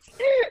 Chase.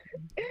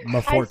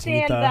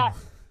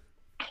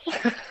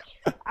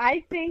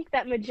 I think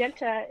that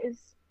Magenta is,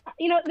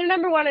 they're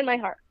number one in my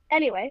heart.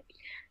 Anyway,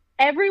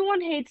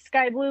 everyone hates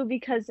Sky Blue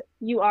because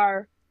you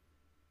are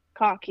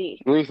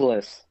cocky.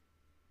 Ruthless.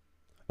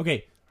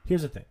 Okay,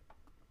 here's the thing.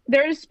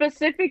 There's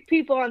specific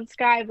people on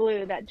Sky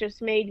Blue that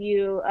just made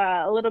you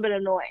a little bit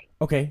annoying.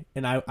 Okay,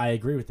 and I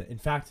agree with it. In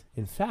fact,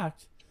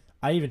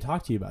 I even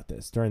talked to you about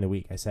this during the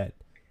week. I said,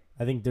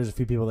 I think there's a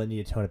few people that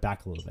need to tone it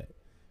back a little bit.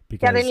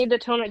 Because, they need to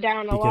tone it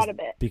down a lot of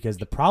it. Because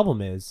the problem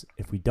is,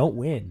 if we don't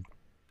win,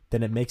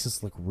 then it makes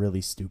us look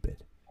really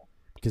stupid.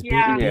 Because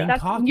being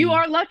cocky, you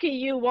are lucky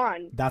you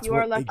won.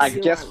 I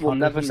guess we'll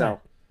never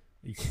know.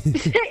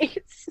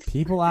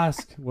 People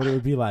ask what it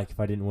would be like if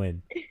I didn't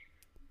win.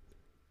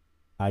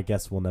 I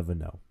guess we'll never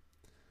know.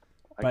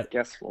 But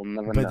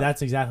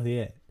that's exactly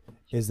it.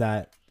 Is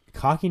that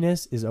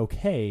cockiness is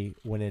okay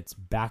when it's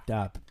backed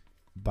up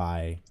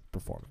by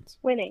performance.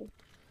 Winning.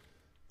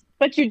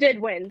 But you did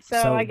win,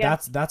 so I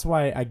guess that's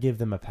why I give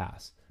them a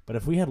pass. But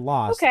if we had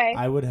lost,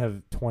 I would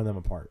have torn them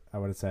apart. I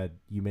would have said,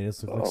 "You made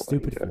us look like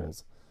stupid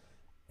fools,"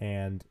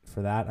 and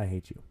for that, I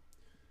hate you.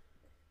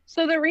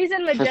 So the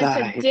reason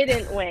Magenta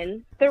didn't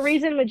win,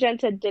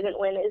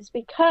 is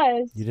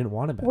because you didn't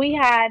want it bad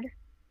enough.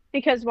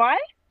 Because why?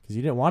 Because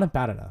you didn't want it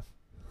bad enough.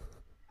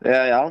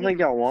 Yeah, I don't think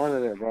y'all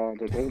wanted it, bro.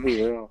 Let's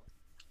be real.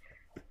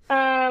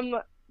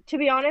 To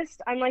be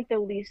honest, I'm like the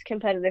least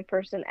competitive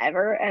person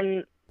ever,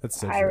 and that's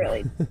so I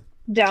really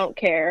don't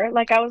care.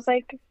 Like, I was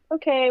like,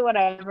 okay,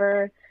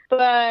 whatever.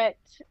 But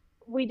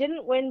we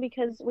didn't win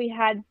because we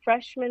had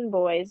freshman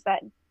boys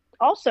that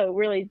also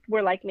really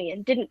were like me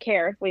and didn't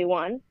care if we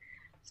won.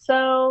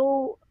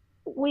 So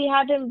we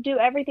had to do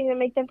everything to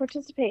make them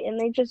participate, and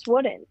they just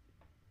wouldn't.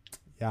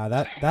 Yeah,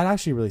 that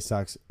actually really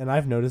sucks. And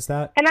I've noticed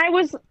that. And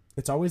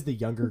it's always the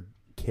younger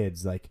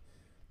kids, like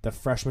the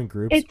freshman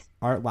groups.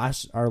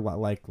 Last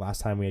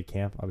time we had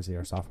camp, obviously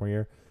our sophomore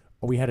year,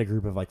 we had a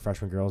group of like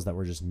freshman girls that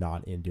were just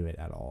not into it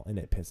at all, and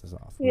it pissed us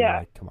off. We were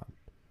like, come on.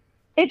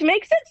 It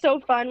makes it so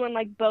fun when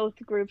like both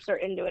groups are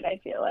into it, I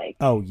feel like.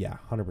 Oh yeah,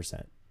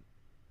 100%.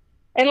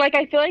 And like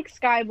I feel like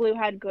Sky Blue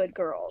had good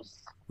girls.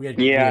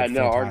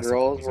 Our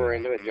girls were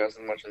into it just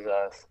as much as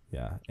us.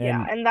 Yeah.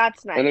 And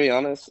that's nice. And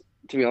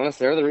to be honest,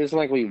 they're the reason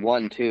like we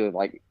won too.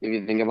 Like if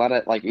you think about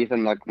it, like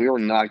Ethan, like we were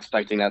not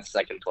expecting that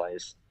second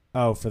place.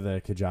 Oh, for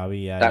the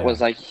Kajabi, yeah. That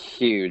was like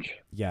huge.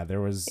 Yeah,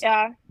 there was.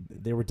 Yeah.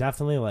 They were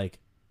definitely like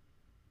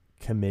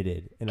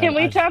committed. And Can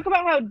we talk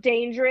about how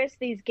dangerous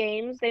these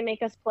games they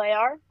make us play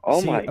are?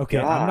 Oh my god. Okay,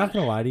 I'm not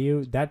gonna lie to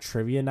you. That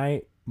trivia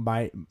night,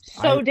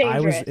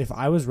 dangerous. If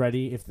I was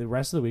ready, if the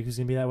rest of the week was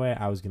gonna be that way,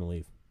 I was gonna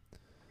leave.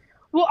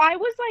 Well, I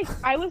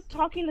was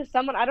talking to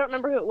someone, I don't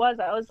remember who it was.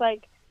 I was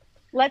like,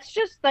 let's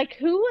just, like,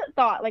 who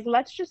thought, like,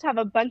 let's just have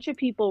a bunch of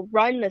people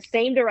run the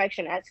same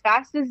direction as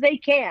fast as they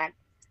can.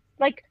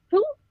 Like,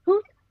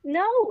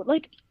 no,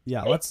 like.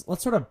 Yeah, let's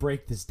sort of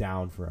break this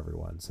down for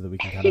everyone so that we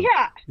can kind of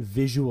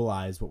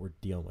visualize what we're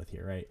dealing with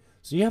here, right?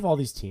 So you have all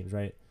these teams,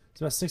 right?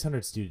 It's about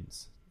 600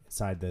 students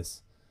inside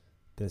this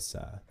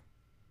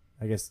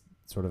I guess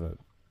sort of a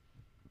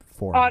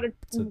forum.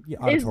 It's a,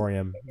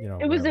 auditorium,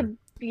 It was whatever.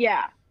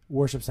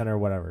 Worship center,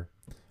 whatever.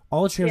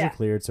 All the chairs are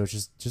cleared, so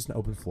it's just an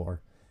open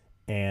floor.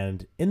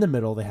 And in the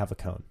middle, they have a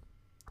cone.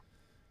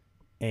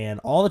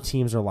 And all the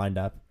teams are lined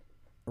up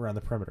around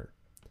the perimeter,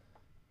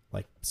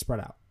 like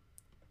spread out.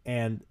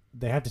 And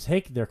they have to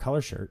take their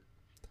color shirt,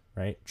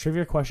 right?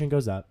 Trivia question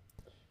goes up,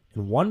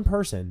 and one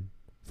person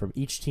from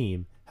each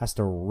team has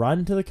to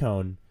run to the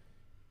cone,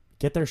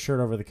 get their shirt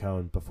over the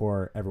cone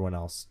before everyone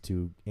else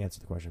to answer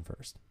the question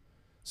first.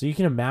 So you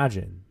can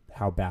imagine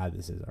how bad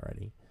this is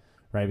already,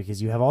 right?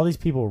 Because you have all these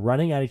people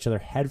running at each other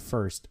head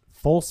first,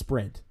 full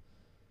sprint,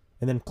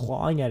 and then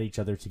clawing at each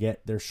other to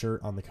get their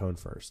shirt on the cone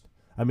first.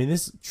 I mean,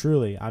 this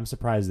truly, I'm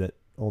surprised that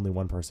only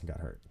one person got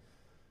hurt.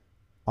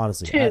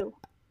 Honestly. Two.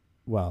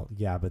 Well,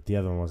 yeah, but the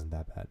other one wasn't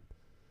that bad.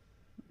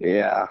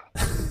 Yeah.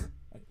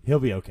 He'll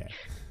be okay.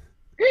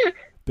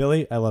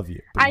 Billy, I love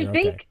you. I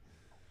think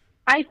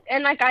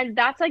okay.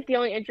 That's like the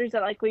only injuries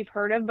that like we've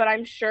heard of, but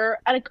I'm sure.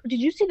 Did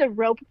you see the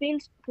rope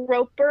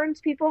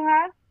burns people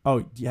have?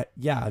 Oh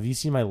yeah. Have you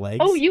seen my legs?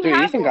 Oh, you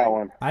have one. Got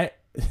one.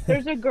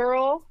 There's a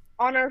girl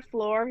on our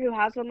floor who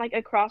has one like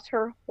across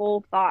her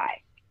whole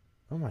thigh.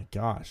 Oh my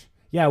gosh.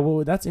 Yeah,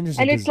 well, that's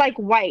interesting. And it's like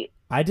white.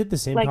 I did the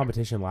same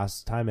competition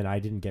last time, and I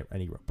didn't get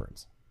any rope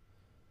burns.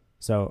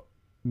 So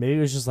maybe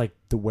it was just like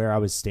where I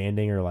was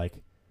standing, or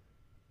like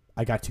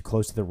I got too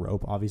close to the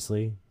rope,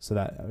 obviously. So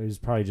that it was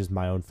probably just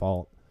my own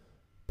fault.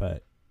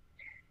 But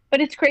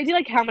it's crazy,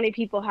 like how many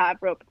people have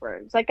rope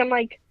burns. Like I'm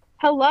like,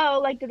 hello,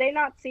 like do they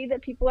not see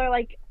that people are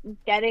like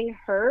getting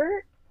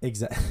hurt?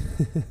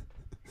 Exactly.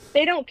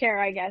 They don't care,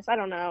 I guess. I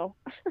don't know.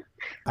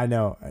 I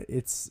know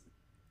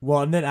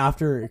and then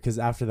after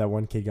that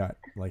one kid got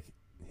like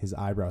his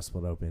eyebrow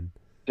split open.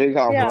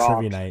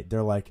 Trivia night.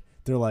 They're like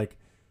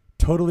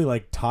totally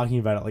like talking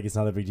about it like it's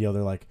not a big deal.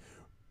 They're like,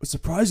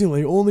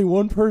 surprisingly, only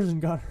one person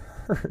got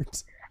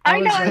hurt. I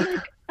know. I was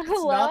like,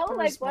 hello,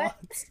 like what?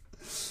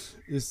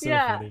 It's so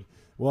funny.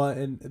 Well,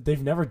 and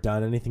they've never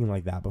done anything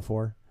like that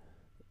before.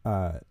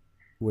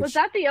 Was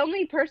that the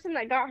only person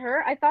that got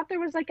hurt? I thought there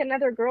was like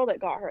another girl that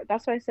got hurt.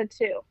 That's why I said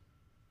two.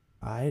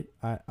 I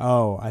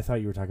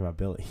thought you were talking about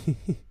Billy.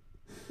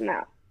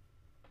 No.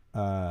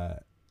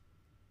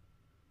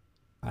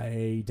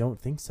 I don't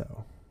think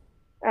so.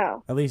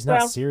 Oh. At least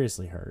not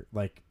seriously hurt.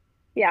 Like.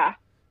 Yeah.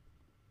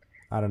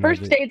 I don't know.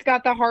 First aid's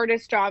got the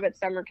hardest job at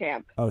summer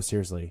camp. Oh,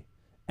 seriously.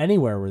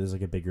 Anywhere where there's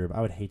like a big group,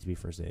 I would hate to be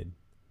first aid.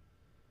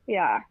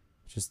 Yeah.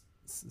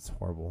 It's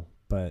horrible.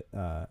 But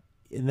and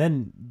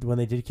then when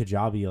they did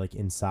Kajabi like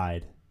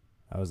inside,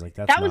 I was like,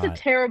 that was a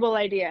terrible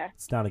idea.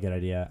 It's not a good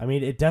idea. I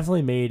mean, it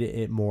definitely made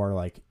it more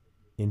like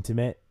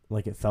intimate.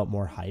 Like it felt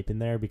more hype in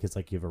there because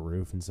like you have a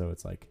roof, and so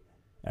it's like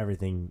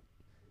everything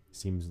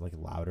seems like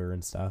louder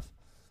and stuff.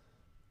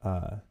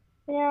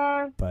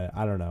 Yeah. But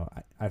I don't know.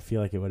 I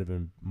feel like it would have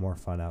been more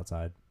fun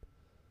outside.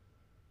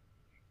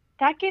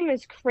 That game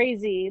is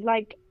crazy.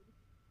 Like,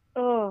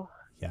 oh.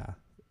 Yeah.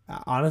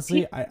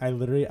 Honestly, I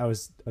literally I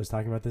was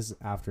talking about this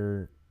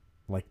after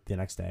like the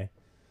next day,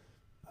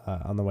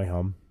 on the way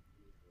home,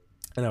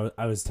 and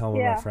I was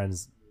telling one of my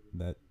friends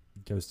that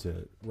goes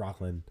to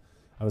Rockland,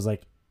 I was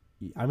like,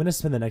 I'm gonna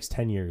spend the next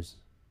 10 years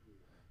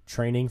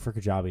training for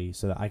Kajabi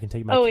so that I can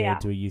take my kid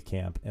to a youth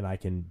camp and I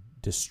can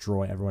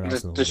destroy everyone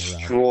else.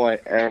 Destroy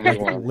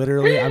everyone. Like,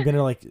 literally, I'm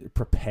gonna like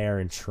prepare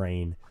and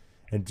train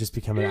and just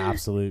become an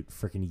absolute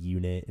freaking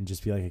unit and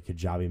just be like a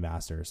Kajabi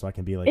master, so I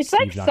can be like. It's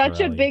Steve like Nacarelli. such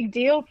a big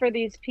deal for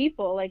these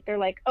people. Like they're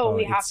like, oh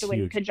we have to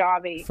win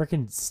Kajabi.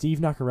 Freaking Steve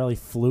Nacarelli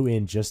flew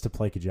in just to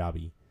play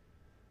Kajabi.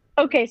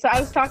 Okay, so I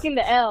was talking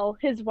to Elle,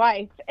 his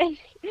wife, and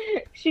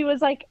she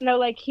was like, no,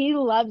 like he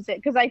loves it.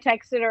 Because I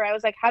texted her, I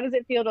was like, how does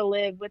it feel to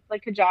live with the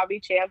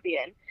Kajabi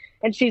champion?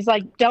 And she's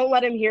like, don't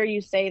let him hear you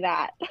say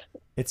that.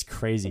 It's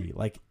crazy.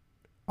 Like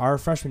our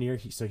freshman year,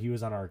 he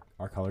was on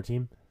our color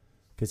team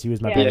because he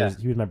was my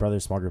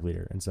brother's small group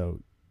leader, and so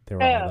they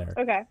were all there.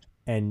 Okay.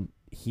 And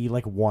he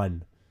like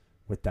won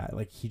with that.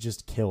 Like he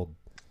just killed.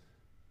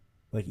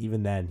 Like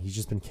even then, he's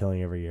just been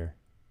killing every year.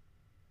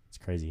 It's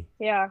crazy.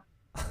 Yeah.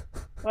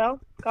 Well,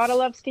 gotta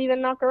love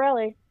Steven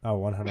Nacarelli. Oh,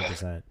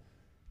 100%.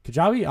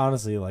 Kajabi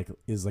honestly like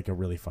is like a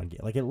really fun game.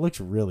 Like it looks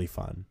really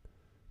fun,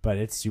 but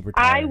it's super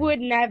tiring. I would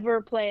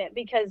never play it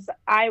because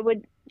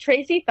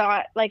Tracy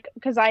thought like,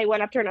 because I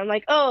went up to her and I'm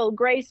like, oh,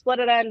 Grace, what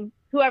did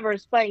whoever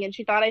is playing, and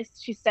she thought I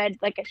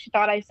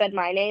said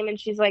my name, and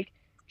she's like,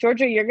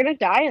 Georgia, you're gonna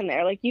die in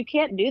there. Like you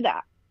can't do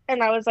that.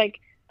 And I was like,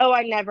 oh,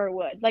 I never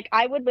would. Like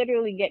I would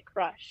literally get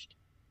crushed.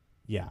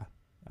 Yeah,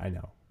 I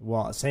know.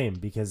 Well, same,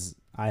 because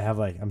I have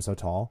like I'm so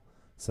tall,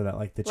 so that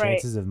like the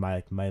chances of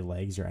my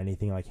legs or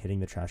anything like hitting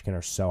the trash can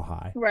are so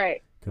high.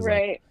 Right.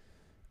 Right.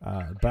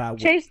 But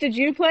Chase, did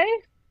you play?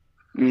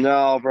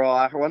 No,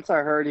 bro. Once I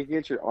heard you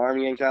get your arm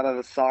yanked out of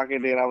the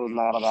socket, dude, I was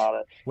not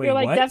about it. Wait, you're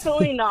like, what?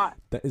 definitely not.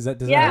 Does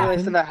that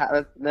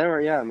happen?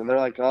 They're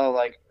like, oh,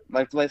 like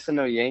they said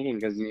no yanking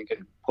because you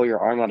could pull your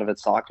arm out of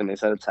its socket, and they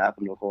said it's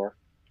happened before.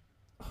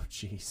 Oh,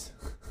 jeez.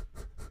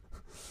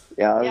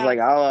 Yeah, I was like,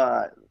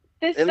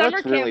 This It summer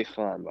looks really camp,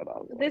 fun,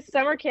 but this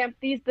summer camp,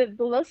 the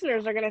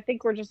listeners are gonna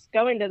think we're just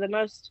going to the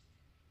most,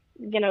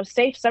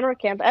 safe summer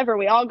camp ever.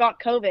 We all got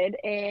COVID,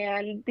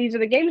 and these are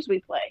the games we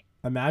play.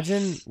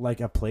 Imagine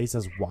like a place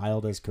as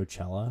wild as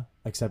Coachella,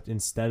 except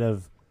instead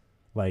of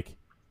like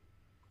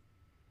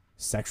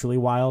sexually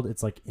wild,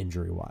 it's like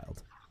injury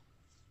wild.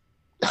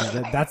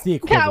 That's the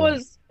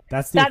equivalent.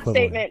 That's the that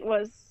equivalent. statement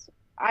was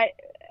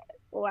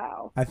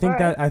wow. I think All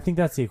that right. I think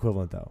that's the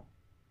equivalent though.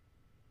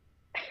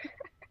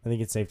 I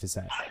think it's safe to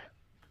say.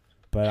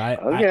 But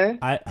Okay.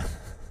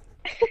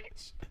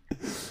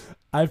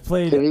 I've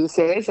played Can you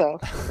say so?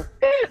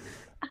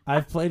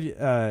 I've played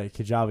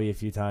Kajabi a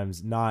few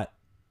times, not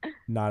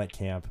at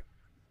camp,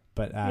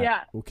 but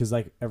because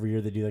like every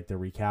year they do like the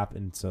recap,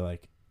 and so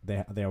like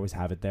they always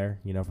have it there,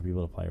 for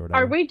people to play or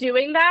whatever. Are we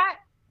doing that?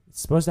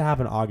 It's supposed to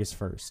happen August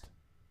 1st,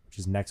 which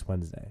is next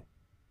Wednesday.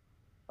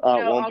 Oh,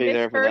 No, won't be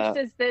there August for 1st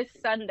that. is this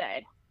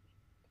Sunday.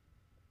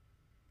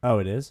 Oh,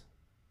 it is?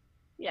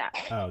 Yeah.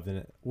 Oh,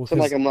 then It's in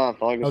like a month,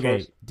 August okay,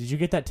 1st. did you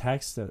get that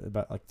text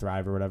about like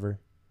Thrive or whatever?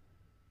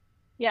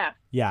 Yeah.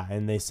 Yeah,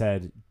 and they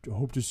said,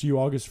 hope to see you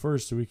August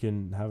 1st so we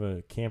can have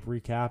a camp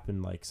recap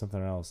and like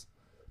something else.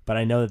 But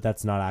I know that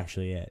that's not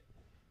actually it.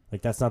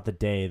 Like that's not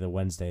the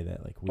Wednesday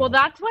that like we Well,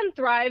 that's when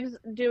Thrive's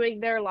doing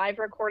their live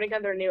recording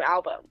of their new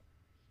album.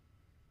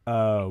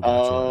 Oh, gotcha.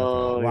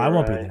 Oh, Okay. Well, I you're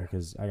won't be right. there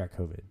because I got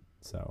COVID.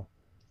 So,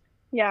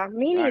 Yeah,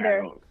 me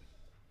neither.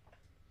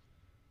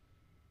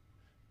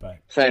 but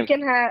Same. You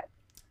can have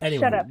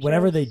anyway, Shut up,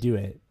 whenever Chase. they do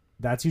it,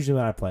 that's usually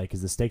when I play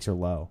because the stakes are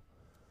low.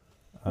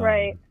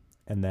 Right.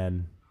 And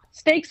then,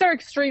 Stakes are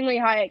extremely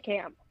high at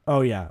camp. oh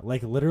yeah,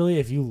 like literally,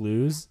 if you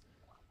lose,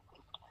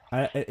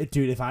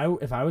 dude, if I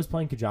was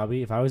playing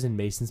Kajabi, if I was in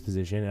Mason's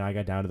position and I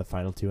got down to the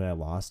final two and I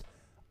lost,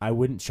 I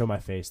wouldn't show my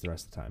face the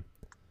rest of the time.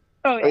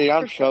 Oh Hey, yeah.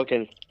 I'm for sure.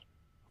 choking.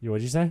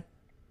 What'd you say?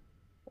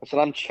 I said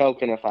I'm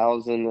choking if I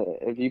was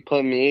if you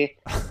put me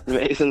in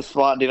Mason's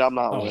spot, dude, I'm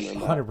not Oh, winning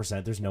that.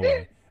 100%. There's no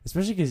way.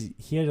 Especially because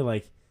he had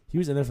to he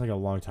was in there for like a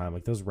long time.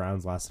 Like those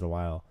rounds lasted a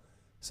while.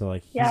 So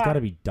like he's Yeah. got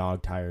to be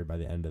dog tired by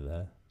the end of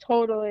the.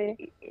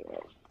 Totally.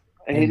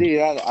 And he did,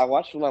 yeah, when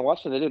I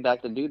watched the video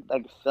back, the dude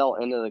like fell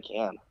into the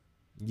can.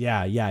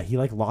 Yeah. He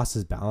like lost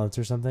his balance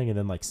or something and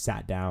then like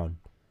sat down.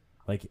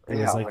 Like it was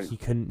Yeah, like like- he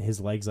couldn't. His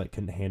legs like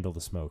couldn't handle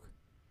the smoke.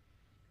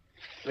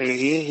 I mean,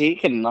 he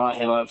cannot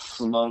hit that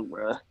smoke,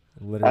 bro.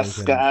 Literally. That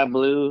couldn't. sky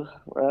blue,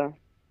 bro.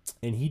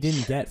 And he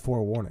didn't get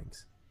 4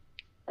 warnings.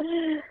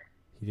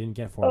 He didn't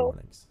get 4 Oh.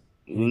 warnings.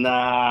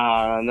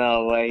 Nah,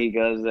 no way he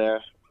goes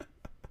there.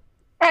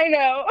 I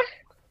know.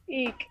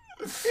 Eek.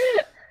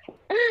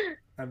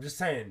 I'm just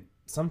saying.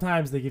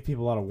 Sometimes they give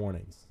people a lot of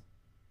warnings.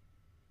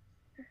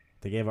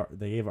 They gave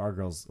our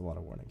girls a lot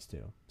of warnings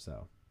too.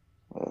 So.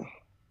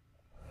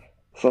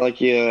 So like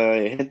you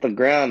hit the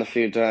ground a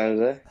few times,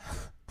 eh?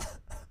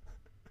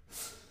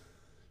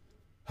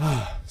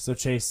 So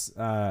Chase,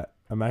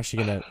 I'm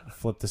actually gonna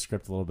flip the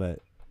script a little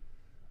bit.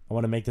 I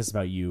want to make this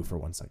about you for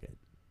 1 second.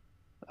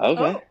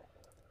 Okay. Oh.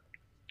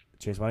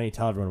 Chase, why don't you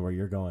tell everyone where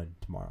you're going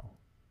tomorrow?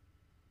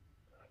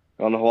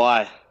 Going to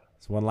Hawaii.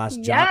 So one last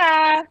job,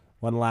 Yeah.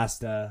 one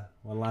last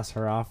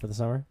hurrah for the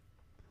summer.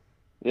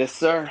 Yes,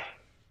 sir.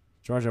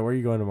 Georgia, where are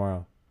you going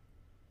tomorrow?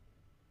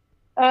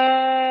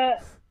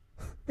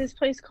 This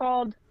place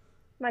called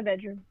my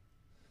bedroom.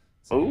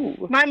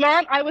 Ooh. My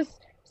mom. I was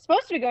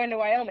supposed to be going to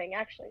Wyoming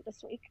actually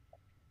this week.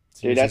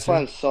 So your Dude, that's sister? why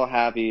I'm so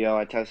happy,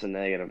 I tested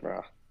negative,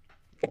 bro.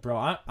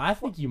 Bro, I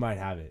think you might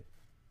have it,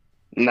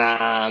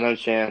 Nah, no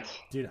chance.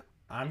 dude.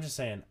 I'm just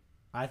saying.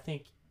 I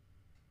think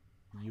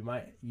you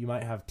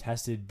might have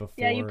tested before.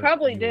 Yeah, you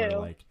probably were, do.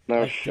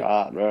 No like,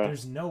 shot, bro.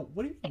 There's no.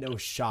 What do you mean no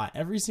shot?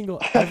 Everyone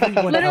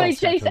Literally,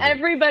 else got Chase. COVID.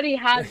 Everybody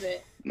has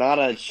it. Not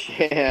a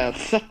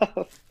chance.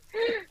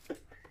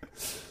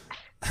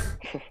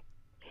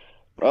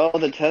 Bro,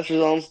 the test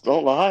results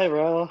don't lie,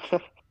 bro.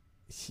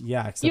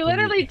 Yeah, except You when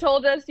literally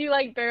told us you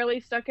barely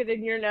stuck it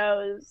in your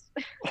nose.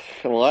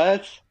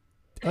 What?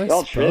 don't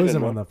y'all expose tripping, him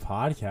bro. on the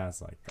podcast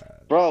like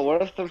that. Bro,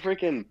 what if the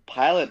freaking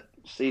pilot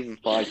seasons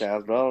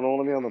podcast, bro? I don't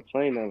want to be on the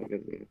plane now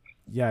because of you.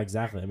 Yeah,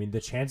 exactly. I mean,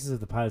 the chances of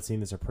the pilot seeing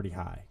this are pretty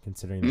high,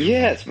 considering. that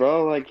Yes,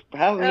 bro. Like,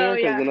 half of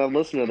America yeah. is going to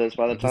listen to this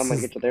by the time I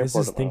get to the This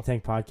airport. is Think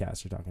Tank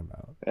podcast you're talking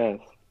about. Yes.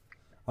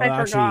 I Although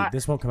actually, forgot.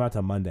 this won't come out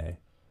till Monday,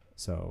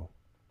 so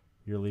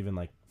you're leaving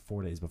like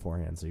 4 days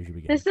beforehand, so you should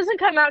be good. This doesn't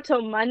come out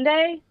till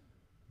Monday.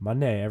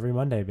 Monday, every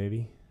Monday,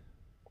 baby.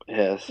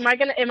 Yes. Am I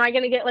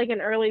gonna get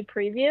an early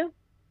preview?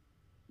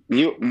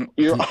 You're.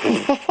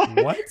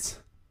 What?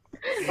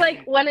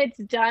 When it's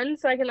done,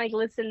 so I can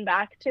listen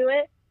back to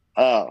it.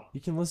 Oh. You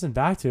can listen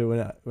back to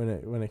it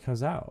when it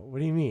comes out. What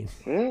do you mean?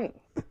 Yeah.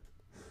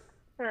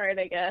 All right,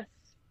 I guess.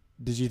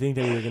 Did you think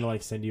that we were gonna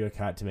send you a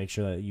cut to make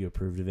sure that you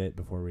approved of it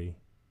before we?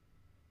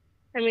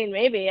 I mean,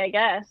 maybe. I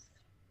guess.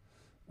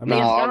 I No,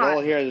 mean, our not.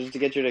 goal here is just to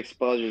get you to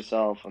expose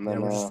yourself, and yeah,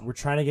 then we're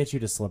trying to get you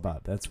to slip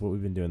up. That's what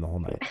we've been doing the whole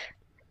night.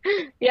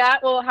 Yeah.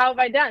 Well, how have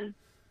I done?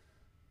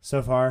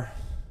 So far,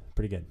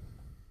 pretty good.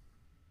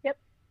 Yep.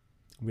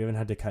 We haven't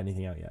had to cut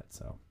anything out yet,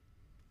 so.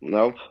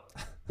 nope,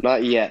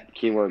 not yet.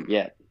 Keyword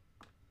yet.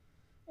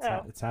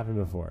 It's happened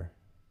before.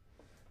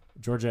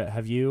 Georgia,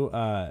 have you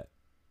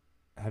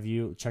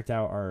checked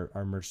out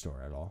our merch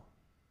store at all?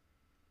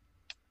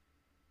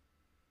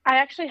 I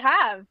actually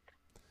have.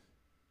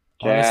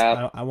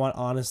 I want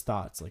honest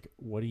thoughts. Like,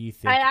 what do you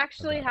think? I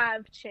actually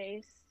have,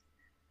 Chase.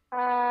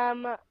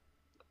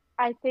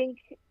 I think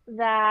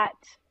that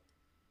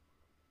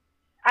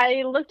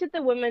I looked at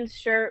the women's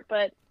shirt,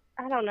 but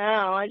I don't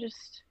know. I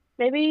just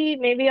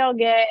maybe I'll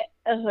get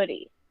a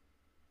hoodie.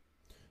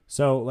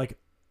 So, like,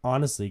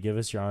 honestly, give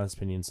us your honest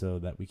opinion so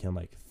that we can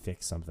like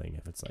fix something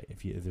if it's like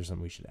if there's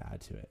something we should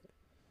add to it.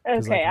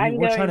 Okay, like,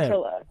 we're going to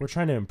look. We're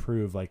trying to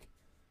improve like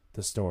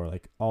the store.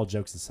 Like, all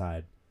jokes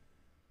aside,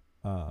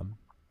 a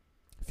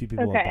few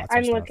people have bought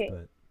some stuff, looking.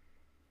 But...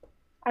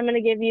 I'm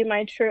gonna give you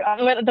my true.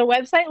 The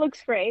website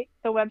looks great.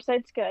 The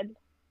website's good.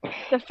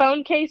 The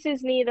phone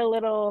cases need a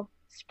little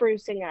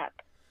sprucing up.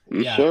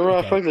 You sure, bro?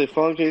 I think the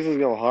phone cases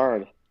go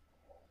hard.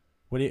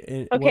 What do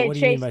you? Okay, what do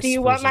Chase. You do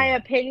you want my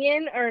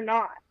opinion or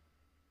not?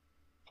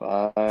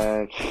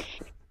 Fine.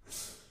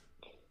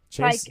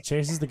 Chase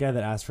is the guy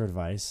that asks for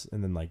advice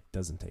and then like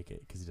doesn't take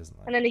it because he doesn't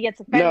like. And then he gets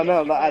offended.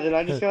 Then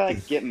I just gotta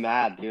like get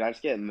mad, dude. I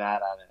just get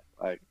mad at it.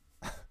 Like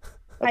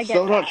that's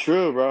so not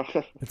true, bro.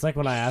 It's like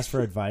when I ask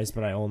for advice,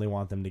 but I only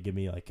want them to give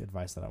me like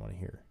advice that I want to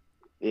hear.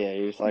 Yeah,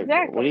 you're just like,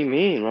 exactly. What do you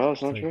mean, bro?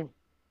 It's not true.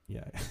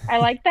 Yeah. I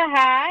like the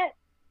hat.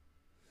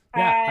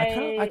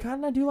 Yeah, I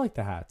kind of do like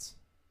the hats.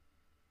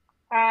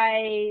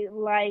 I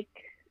like.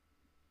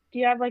 Do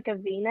you have like a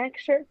V-neck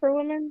shirt for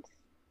women's?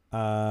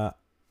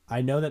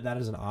 I know that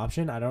is an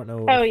option. I don't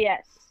know. Oh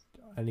yes.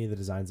 Any of the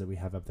designs that we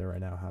have up there right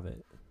now have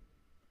it.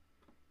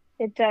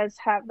 It does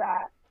have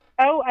that.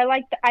 Oh,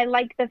 I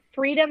like the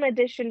Freedom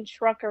Edition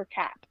trucker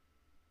cap.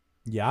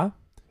 Yeah.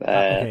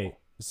 Okay,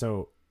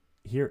 so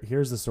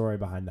here's the story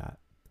behind that.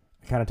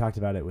 I kind of talked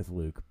about it with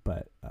Luke,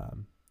 but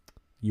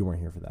you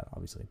weren't here for that,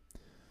 obviously.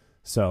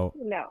 So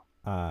no.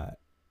 I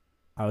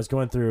was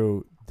going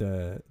through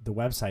the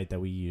website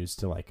that we use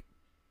to like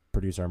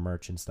produce our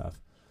merch and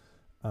stuff.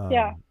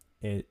 Yeah.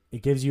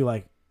 It gives you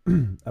like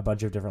a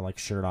bunch of different like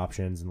shirt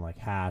options and like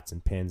hats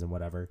and pins and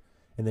whatever,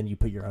 and then you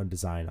put your own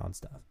design on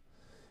stuff.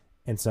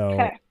 And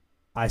so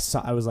I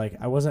was like,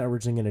 I wasn't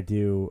originally going to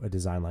do a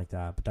design like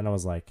that, but then I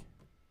was like,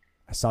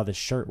 I saw this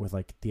shirt with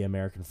like the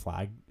American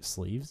flag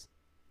sleeves.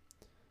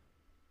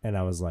 And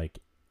I was like,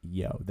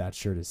 yo, that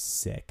shirt is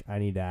sick. I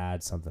need to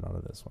add something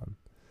onto this one.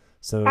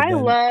 So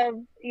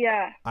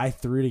I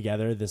threw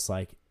together this,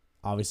 like,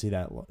 obviously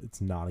that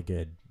it's not a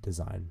good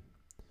design,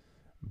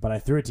 but I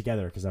threw it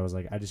together because I was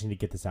like, I just need to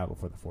get this out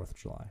before the 4th of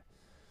July.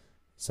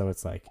 So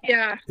it's like,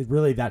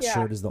 that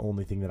shirt is the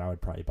only thing that I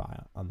would probably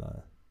buy on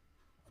the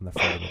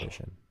Freedom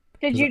Edition.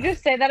 Did you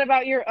just say that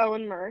about your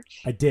own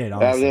merch? I did.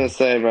 Honestly. I was gonna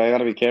say, bro, you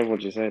gotta be careful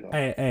what you say, though.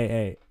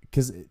 Hey,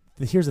 because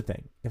here's the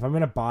thing: if I'm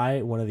gonna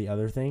buy one of the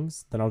other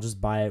things, then I'll just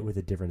buy it with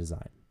a different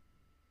design.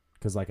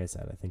 Because, like I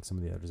said, I think some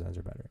of the other designs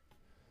are better.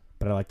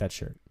 But I like that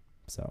shirt,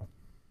 so.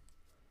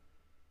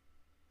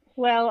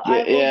 Well,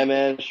 yeah,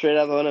 man, straight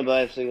up, I want to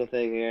buy a single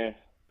thing here.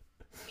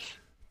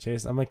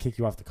 Chase, I'm gonna kick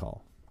you off the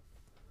call.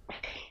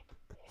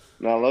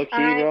 No, low key,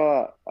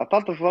 bro. I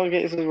thought the phone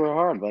cases were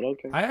hard, but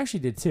okay. I actually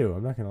did too.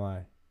 I'm not gonna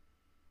lie.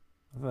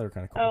 I thought they were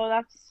kind of cool. Oh,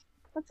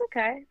 that's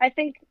okay. I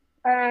think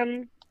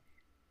I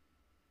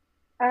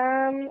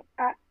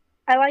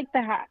like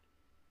the hat.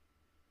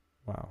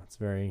 Wow, it's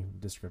very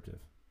descriptive.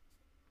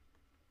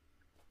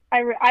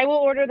 I will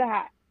order the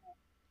hat.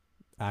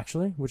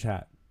 Actually, which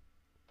hat?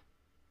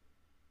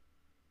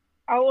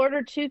 I'll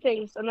order 2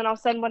 things, and then I'll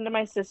send one to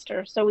my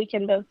sister, so we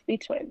can both be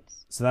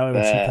twins. So that way,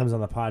 when she comes on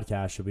the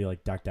podcast, she'll be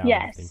like decked out.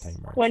 Yes. With Think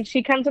Tank merch. When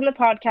she comes on the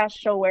podcast,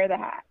 she'll wear the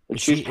hat.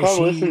 She's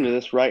probably listening to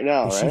this right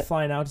now, right? Is she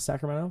flying out to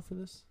Sacramento for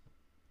this?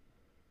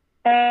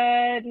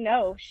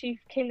 No. She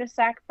came to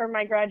Sac for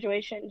my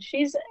graduation.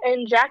 She's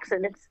in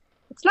Jackson.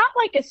 It's not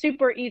like a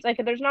super easy.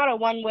 Like, there's not a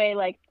one-way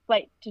like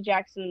flight to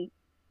Jackson,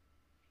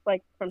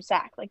 like from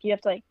Sac. Like, you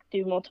have to like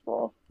do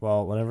multiple.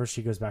 Well, whenever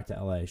she goes back to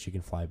LA, she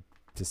can fly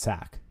to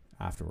Sac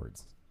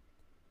afterwards.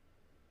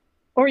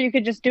 Or you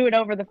could just do it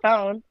over the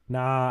phone.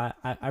 Nah,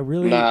 I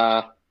really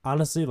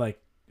honestly,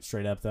 like,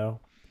 straight up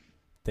though,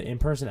 the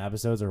in-person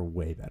episodes are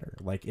way better.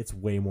 Like, it's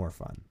way more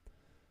fun.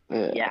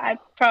 Yeah, it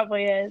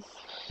probably is.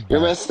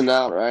 You're missing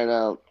out right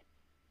now.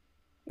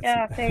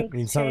 Yeah, thanks.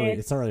 I mean,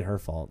 it's not really her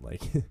fault.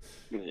 Like,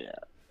 yeah.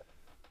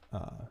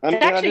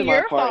 It's actually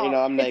your fault. You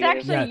know, I'm it's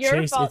actually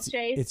your fault,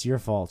 Chase. It's your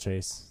fault,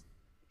 Chase.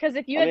 Because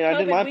if you had COVID, I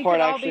did my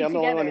part. Actually, I'm the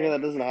only together. one here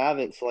that doesn't have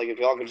it. So, like, if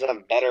y'all could just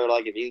have better,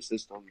 like, immune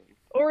system.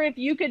 Or if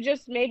you could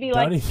just maybe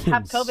like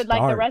have COVID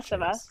like the rest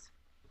of us.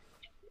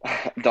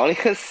 Don't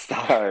even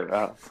start,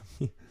 bro.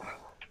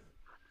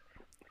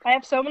 I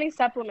have so many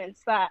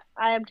supplements that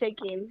I am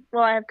taking.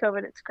 Well, I have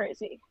COVID. It's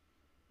crazy.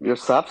 Your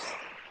sups?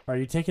 Are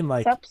you taking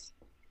like sups?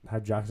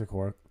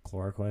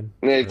 Hydroxychloroquine?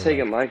 Yeah, you're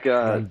taking like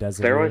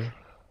steroids?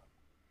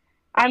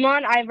 I'm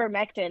on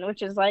ivermectin,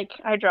 which is like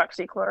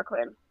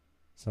hydroxychloroquine.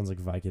 Sounds like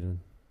Vicodin.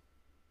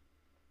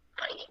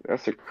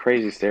 That's a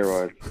crazy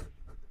steroid.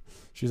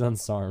 She's on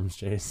SARMs,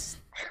 Chase.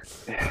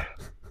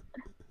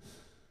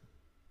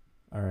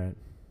 All right.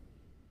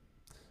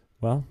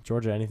 Well,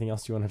 Georgia, anything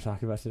else you want to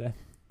talk about today?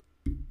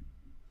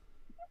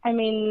 I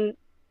mean,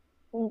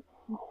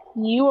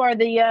 you are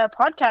the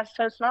podcast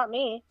host, not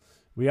me.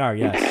 We are,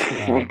 yes.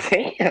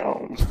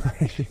 Damn.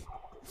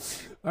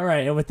 All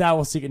right, and with that,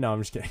 we'll see. No,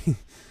 I'm just kidding.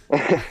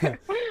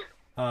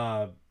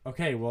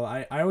 Okay, well,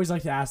 I always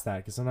like to ask that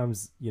because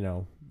sometimes,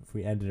 if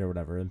we end it or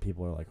whatever, and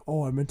people are like,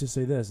 "Oh, I meant to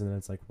say this," and then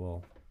it's like,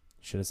 "Well,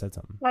 you should have said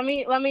something." Let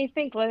me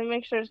think. Let me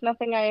make sure there's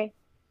nothing I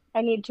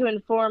need to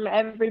inform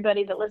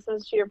everybody that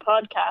listens to your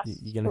podcast.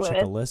 You gonna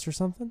check a list or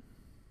something?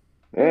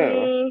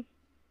 Yeah.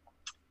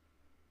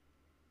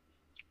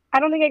 I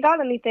don't think I got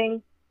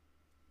anything.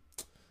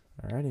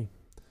 Alrighty.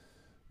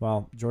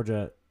 Well,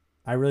 Georgia,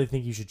 I really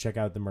think you should check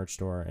out the merch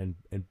store and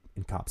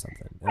cop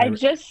something. And I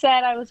just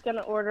said I was going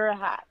to order a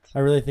hat. I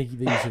really think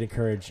that you should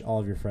encourage all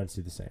of your friends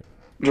to do the same.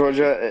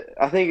 Georgia,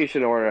 I think you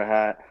should order a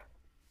hat.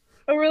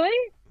 Oh, really?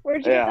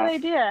 Where'd you get that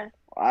idea?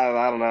 I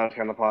don't know. It's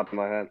kind of popped in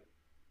my head.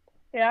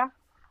 Yeah?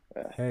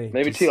 Hey,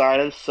 maybe 2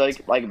 items. So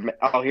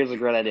here's a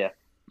great idea.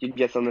 You can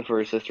get something for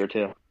your sister,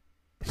 too.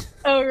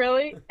 Oh,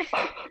 really?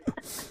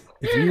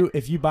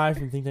 If you buy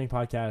from Think Tank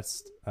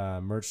Podcast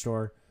merch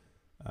store,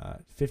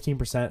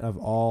 15% of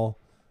all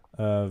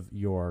of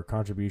your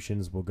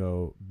contributions will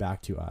go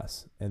back to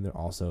us, and they're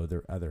also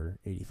their other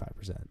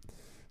 85%.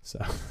 So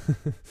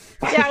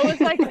yeah, I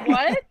was like,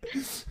 what?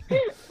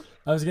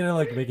 I was gonna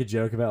make a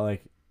joke about I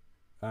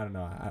don't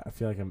know. I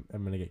feel like I'm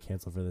gonna get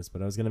canceled for this,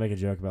 but I was gonna make a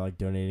joke about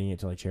donating it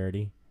to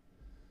charity,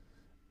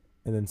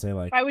 and then say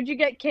why would you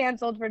get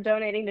canceled for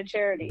donating to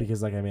charity?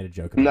 Because I made a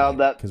joke about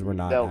it because we're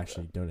not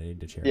actually donating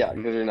to charity. Yeah,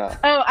 because you're not.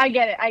 Oh, I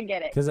get it.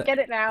 Get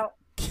it now.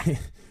 Because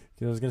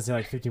I was gonna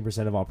say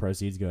 15% of all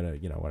proceeds go to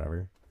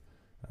whatever.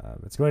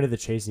 It's going to the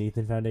Chase and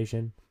Ethan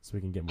Foundation, so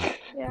we can get more.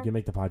 Yeah. We can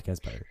make the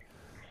podcast better.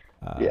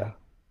 Yeah.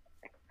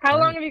 How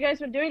long have you guys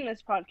been doing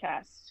this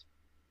podcast?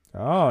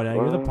 Oh, now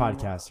you're the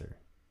podcaster.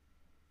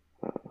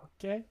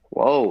 Okay.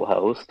 Whoa,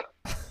 host.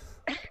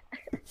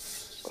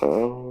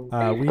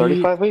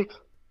 35 weeks.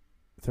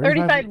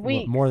 35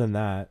 weeks. More than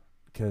that,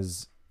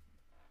 because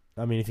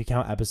if you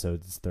count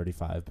episodes, it's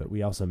 35. But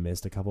we also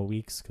missed a couple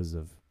weeks because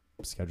of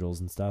schedules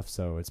and stuff,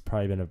 so it's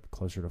probably been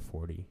closer to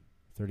 40,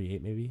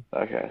 38 maybe.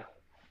 Okay.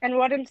 And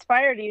what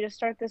inspired you to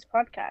start this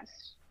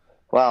podcast?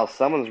 Wow,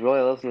 someone's really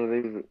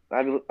listening to these.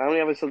 How many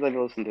episodes have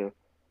you listened to?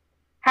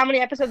 How many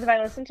episodes have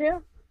I listened to?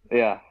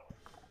 Yeah.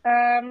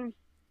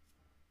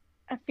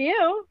 A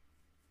few.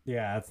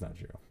 Yeah, that's not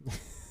true.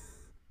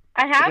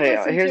 I have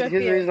listened to a few.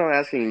 Here's the reason I'm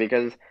asking,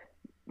 because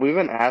we've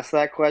been asked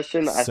that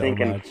question, I think,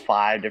 in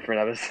 5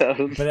 different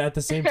episodes. But at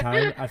the same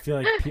time, I feel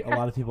like a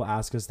lot of people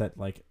ask us that,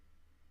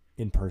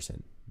 in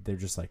person. They're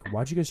just like,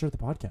 why'd you guys start the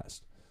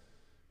podcast?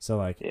 So,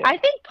 I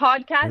think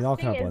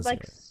podcasting is,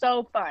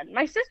 so fun.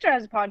 My sister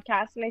has a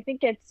podcast, and I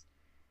think it's,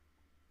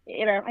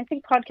 I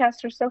think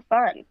podcasts are so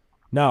fun.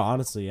 No,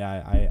 honestly,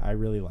 I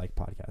really like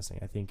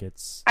podcasting. I think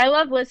it's... I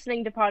love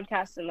listening to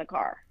podcasts in the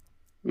car.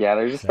 Yeah,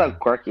 they're just so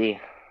quirky.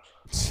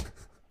 Such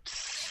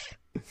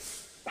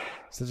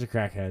a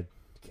crackhead.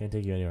 Can't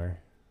take you anywhere.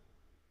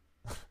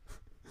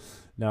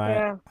 No,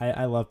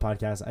 I love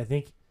podcasts. I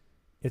think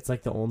it's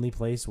the only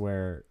place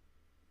where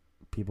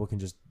people can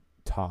just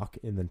talk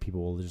and then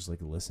people will just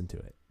listen to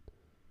it.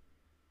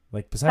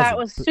 Besides that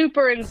was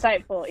super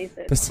insightful,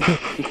 Ethan.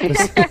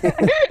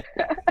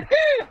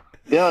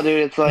 Yeah,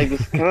 dude, it's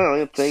this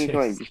kind of thing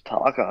to just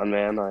talk on,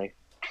 man.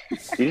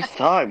 You just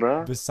talk,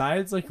 bro.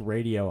 Besides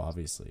radio,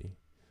 obviously,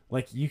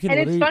 you can.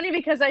 And it's funny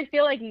because I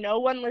feel like no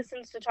one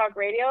listens to talk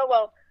radio.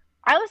 Well,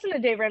 I listen to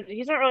Dave Ramsey.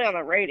 He's not really on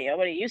the radio,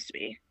 but he used to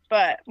be.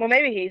 But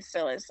maybe he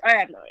still is. I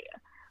have no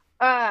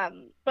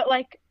idea. But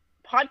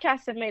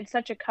podcasts have made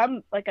such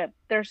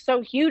they're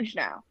so huge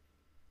now.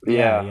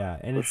 Yeah,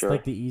 and it's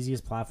the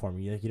easiest platform.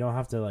 You don't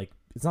have to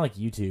it's not like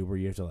YouTube where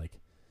you have to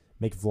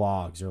make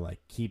vlogs or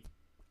keep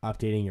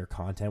updating your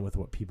content with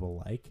what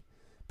people like,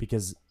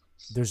 because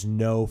there's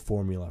no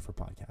formula for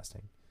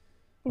podcasting.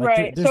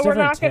 Right. There's so we're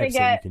not going to get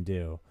that you can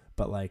do,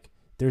 but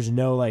there's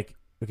no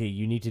okay,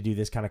 you need to do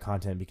this kind of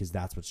content because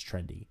that's what's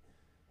trendy.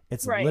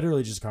 It's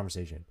literally just a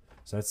conversation.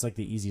 So it's the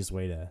easiest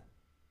way to.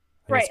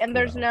 Right, and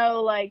there's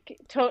no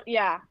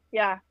yeah.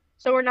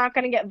 So we're not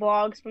going to get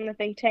vlogs from the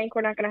think tank.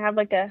 We're not going to have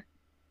a.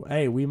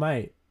 Hey, we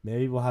might.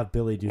 Maybe we'll have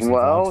Billy do some.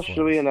 Well,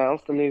 should we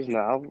announce the news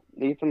now,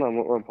 Ethan, on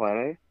what we're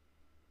planning?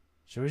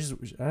 Should we just?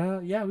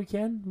 Yeah, we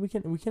can. We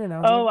can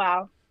announce. Oh it.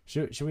 Wow.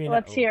 Should we?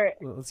 Let's hear it.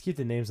 Let's keep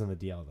the names on the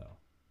DL though.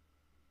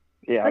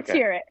 Yeah. Let's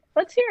hear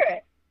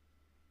it.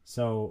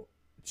 So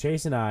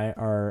Chase and I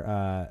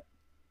are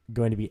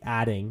going to be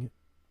adding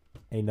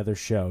another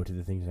show to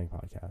the Think Tank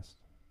podcast.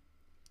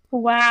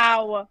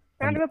 Wow!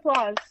 Round of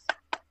applause.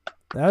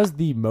 That was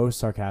the most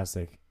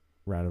sarcastic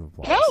round of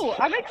applause. No,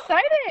 I'm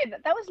excited.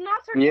 That was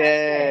not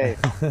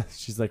sarcastic. Yay!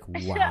 She's like,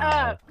 wow. Shut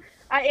up.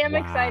 I am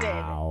excited.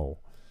 Wow.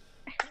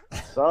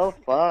 So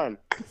fun.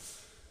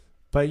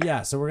 But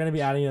yeah, so we're going to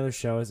be adding another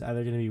show. It's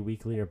either going to be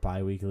weekly or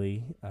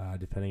bi-weekly,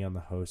 depending on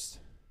the host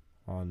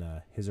on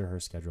his or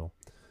her schedule.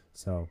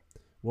 So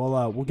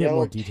we'll get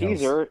more details.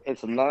 Teaser,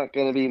 it's not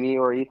going to be me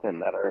or Ethan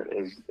that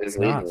is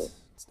leading it.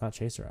 It's not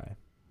Chase or I.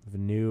 We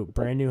have a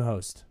brand new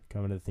host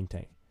coming to the think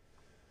tank.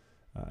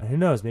 Who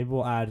knows? Maybe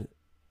we'll have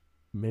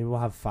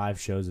 5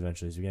 shows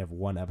eventually, so we can have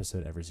 1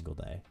 episode every single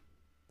day.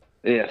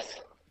 Yes.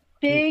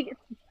 Big,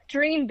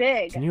 dream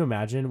big. Can you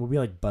imagine? We'll be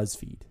like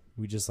BuzzFeed.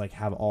 We just like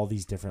have all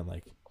these different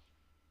like.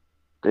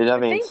 Dude,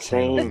 that'd be The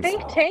insane.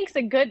 think tank's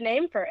a good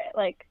name for it.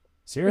 Like,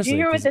 Seriously, Did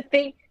you hear what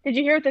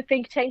the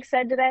think tank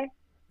said today?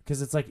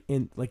 because it's like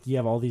you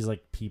have all these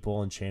like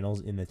people and channels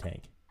in the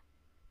tank.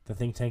 The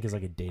think tank is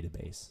like a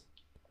database.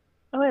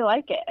 Oh, I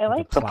like it.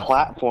 It's a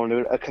platform,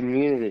 dude. A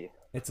community.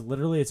 It's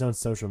literally its own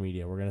social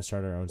media. We're gonna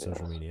start our own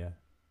social media.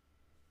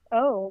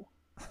 Oh,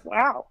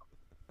 wow.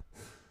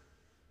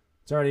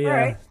 It's already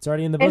Alright. it's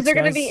already in the books. Is there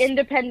going to guys. be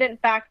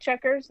independent fact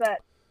checkers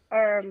that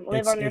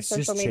live on your it's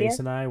social just media? Chase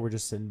and I. We're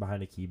just sitting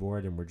behind a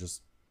keyboard and we're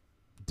just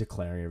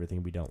declaring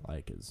everything we don't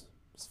like is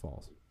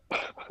false.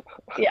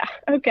 Yeah.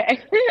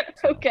 Okay.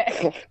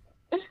 Okay.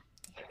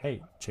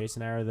 Hey, Chase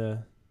and I are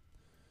the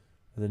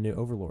new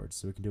overlords,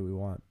 so we can do what we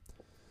want.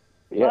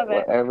 Yeah, Love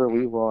it. whatever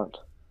we want.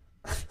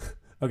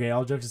 Okay,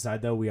 all jokes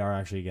aside, though, we are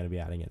actually going to be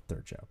adding a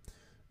 3rd show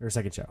or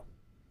 2nd show.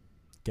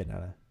 Getting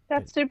out of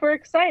That's super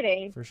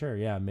exciting. for sure.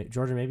 Yeah,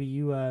 Georgia, maybe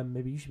you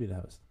should be the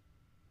host.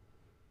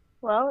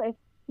 Well, if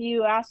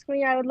you ask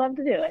me, I would love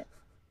to do it.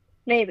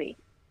 Maybe.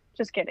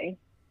 Just kidding.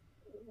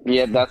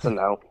 Yeah, that's a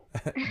no.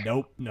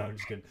 Nope. No, I'm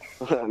just kidding.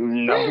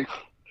 No.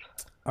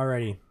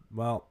 Alrighty.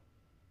 Well,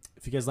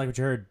 if you guys like what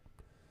you heard,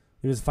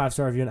 leave us a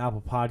 5-star review on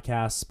Apple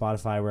Podcasts,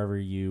 Spotify, wherever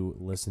you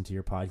listen to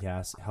your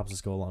podcasts. It helps us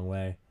go a long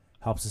way.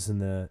 Helps us in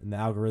the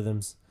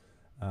algorithms.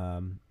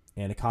 And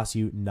it costs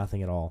you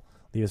nothing at all.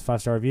 Leave us a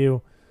 5-star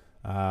review.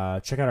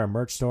 Check out our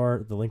merch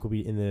store. The link will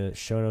be in the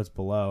show notes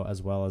below,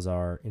 as well as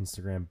our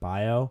Instagram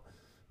bio.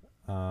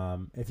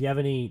 If you have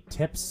any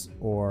tips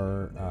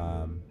or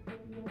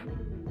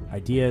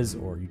ideas,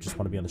 or you just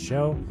want to be on the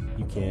show,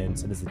 you can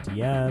send us a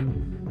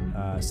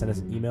DM, send us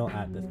an email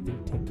at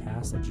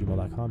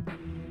thethinktankcast@gmail.com.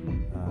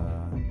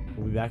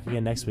 We'll be back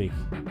again next week.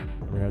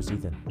 I'm your host,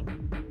 Ethan.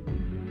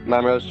 My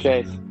Rose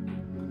Chase.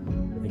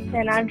 Thank you,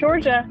 And guys. I'm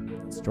Georgia.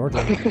 It's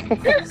Georgia.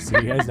 See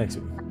you guys next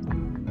week.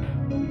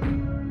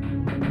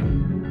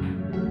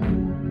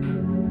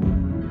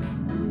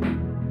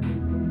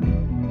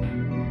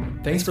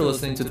 Thanks for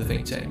listening to The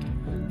Think Tank.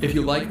 If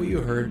you like what you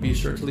heard, be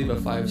sure to leave a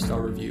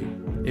 5-star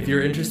review. If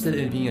you're interested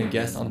in being a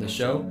guest on the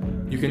show,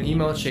 you can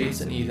email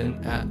Chase and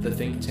Ethan at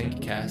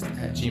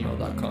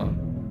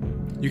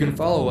thethinktankcast@gmail.com. You can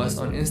follow us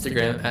on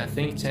Instagram at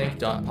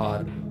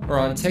thinktank.pod or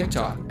on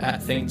TikTok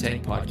at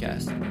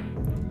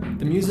thinktankpodcast.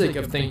 The music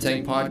of Think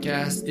Tank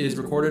Podcast is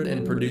recorded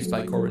and produced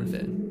by Corbin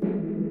Finn.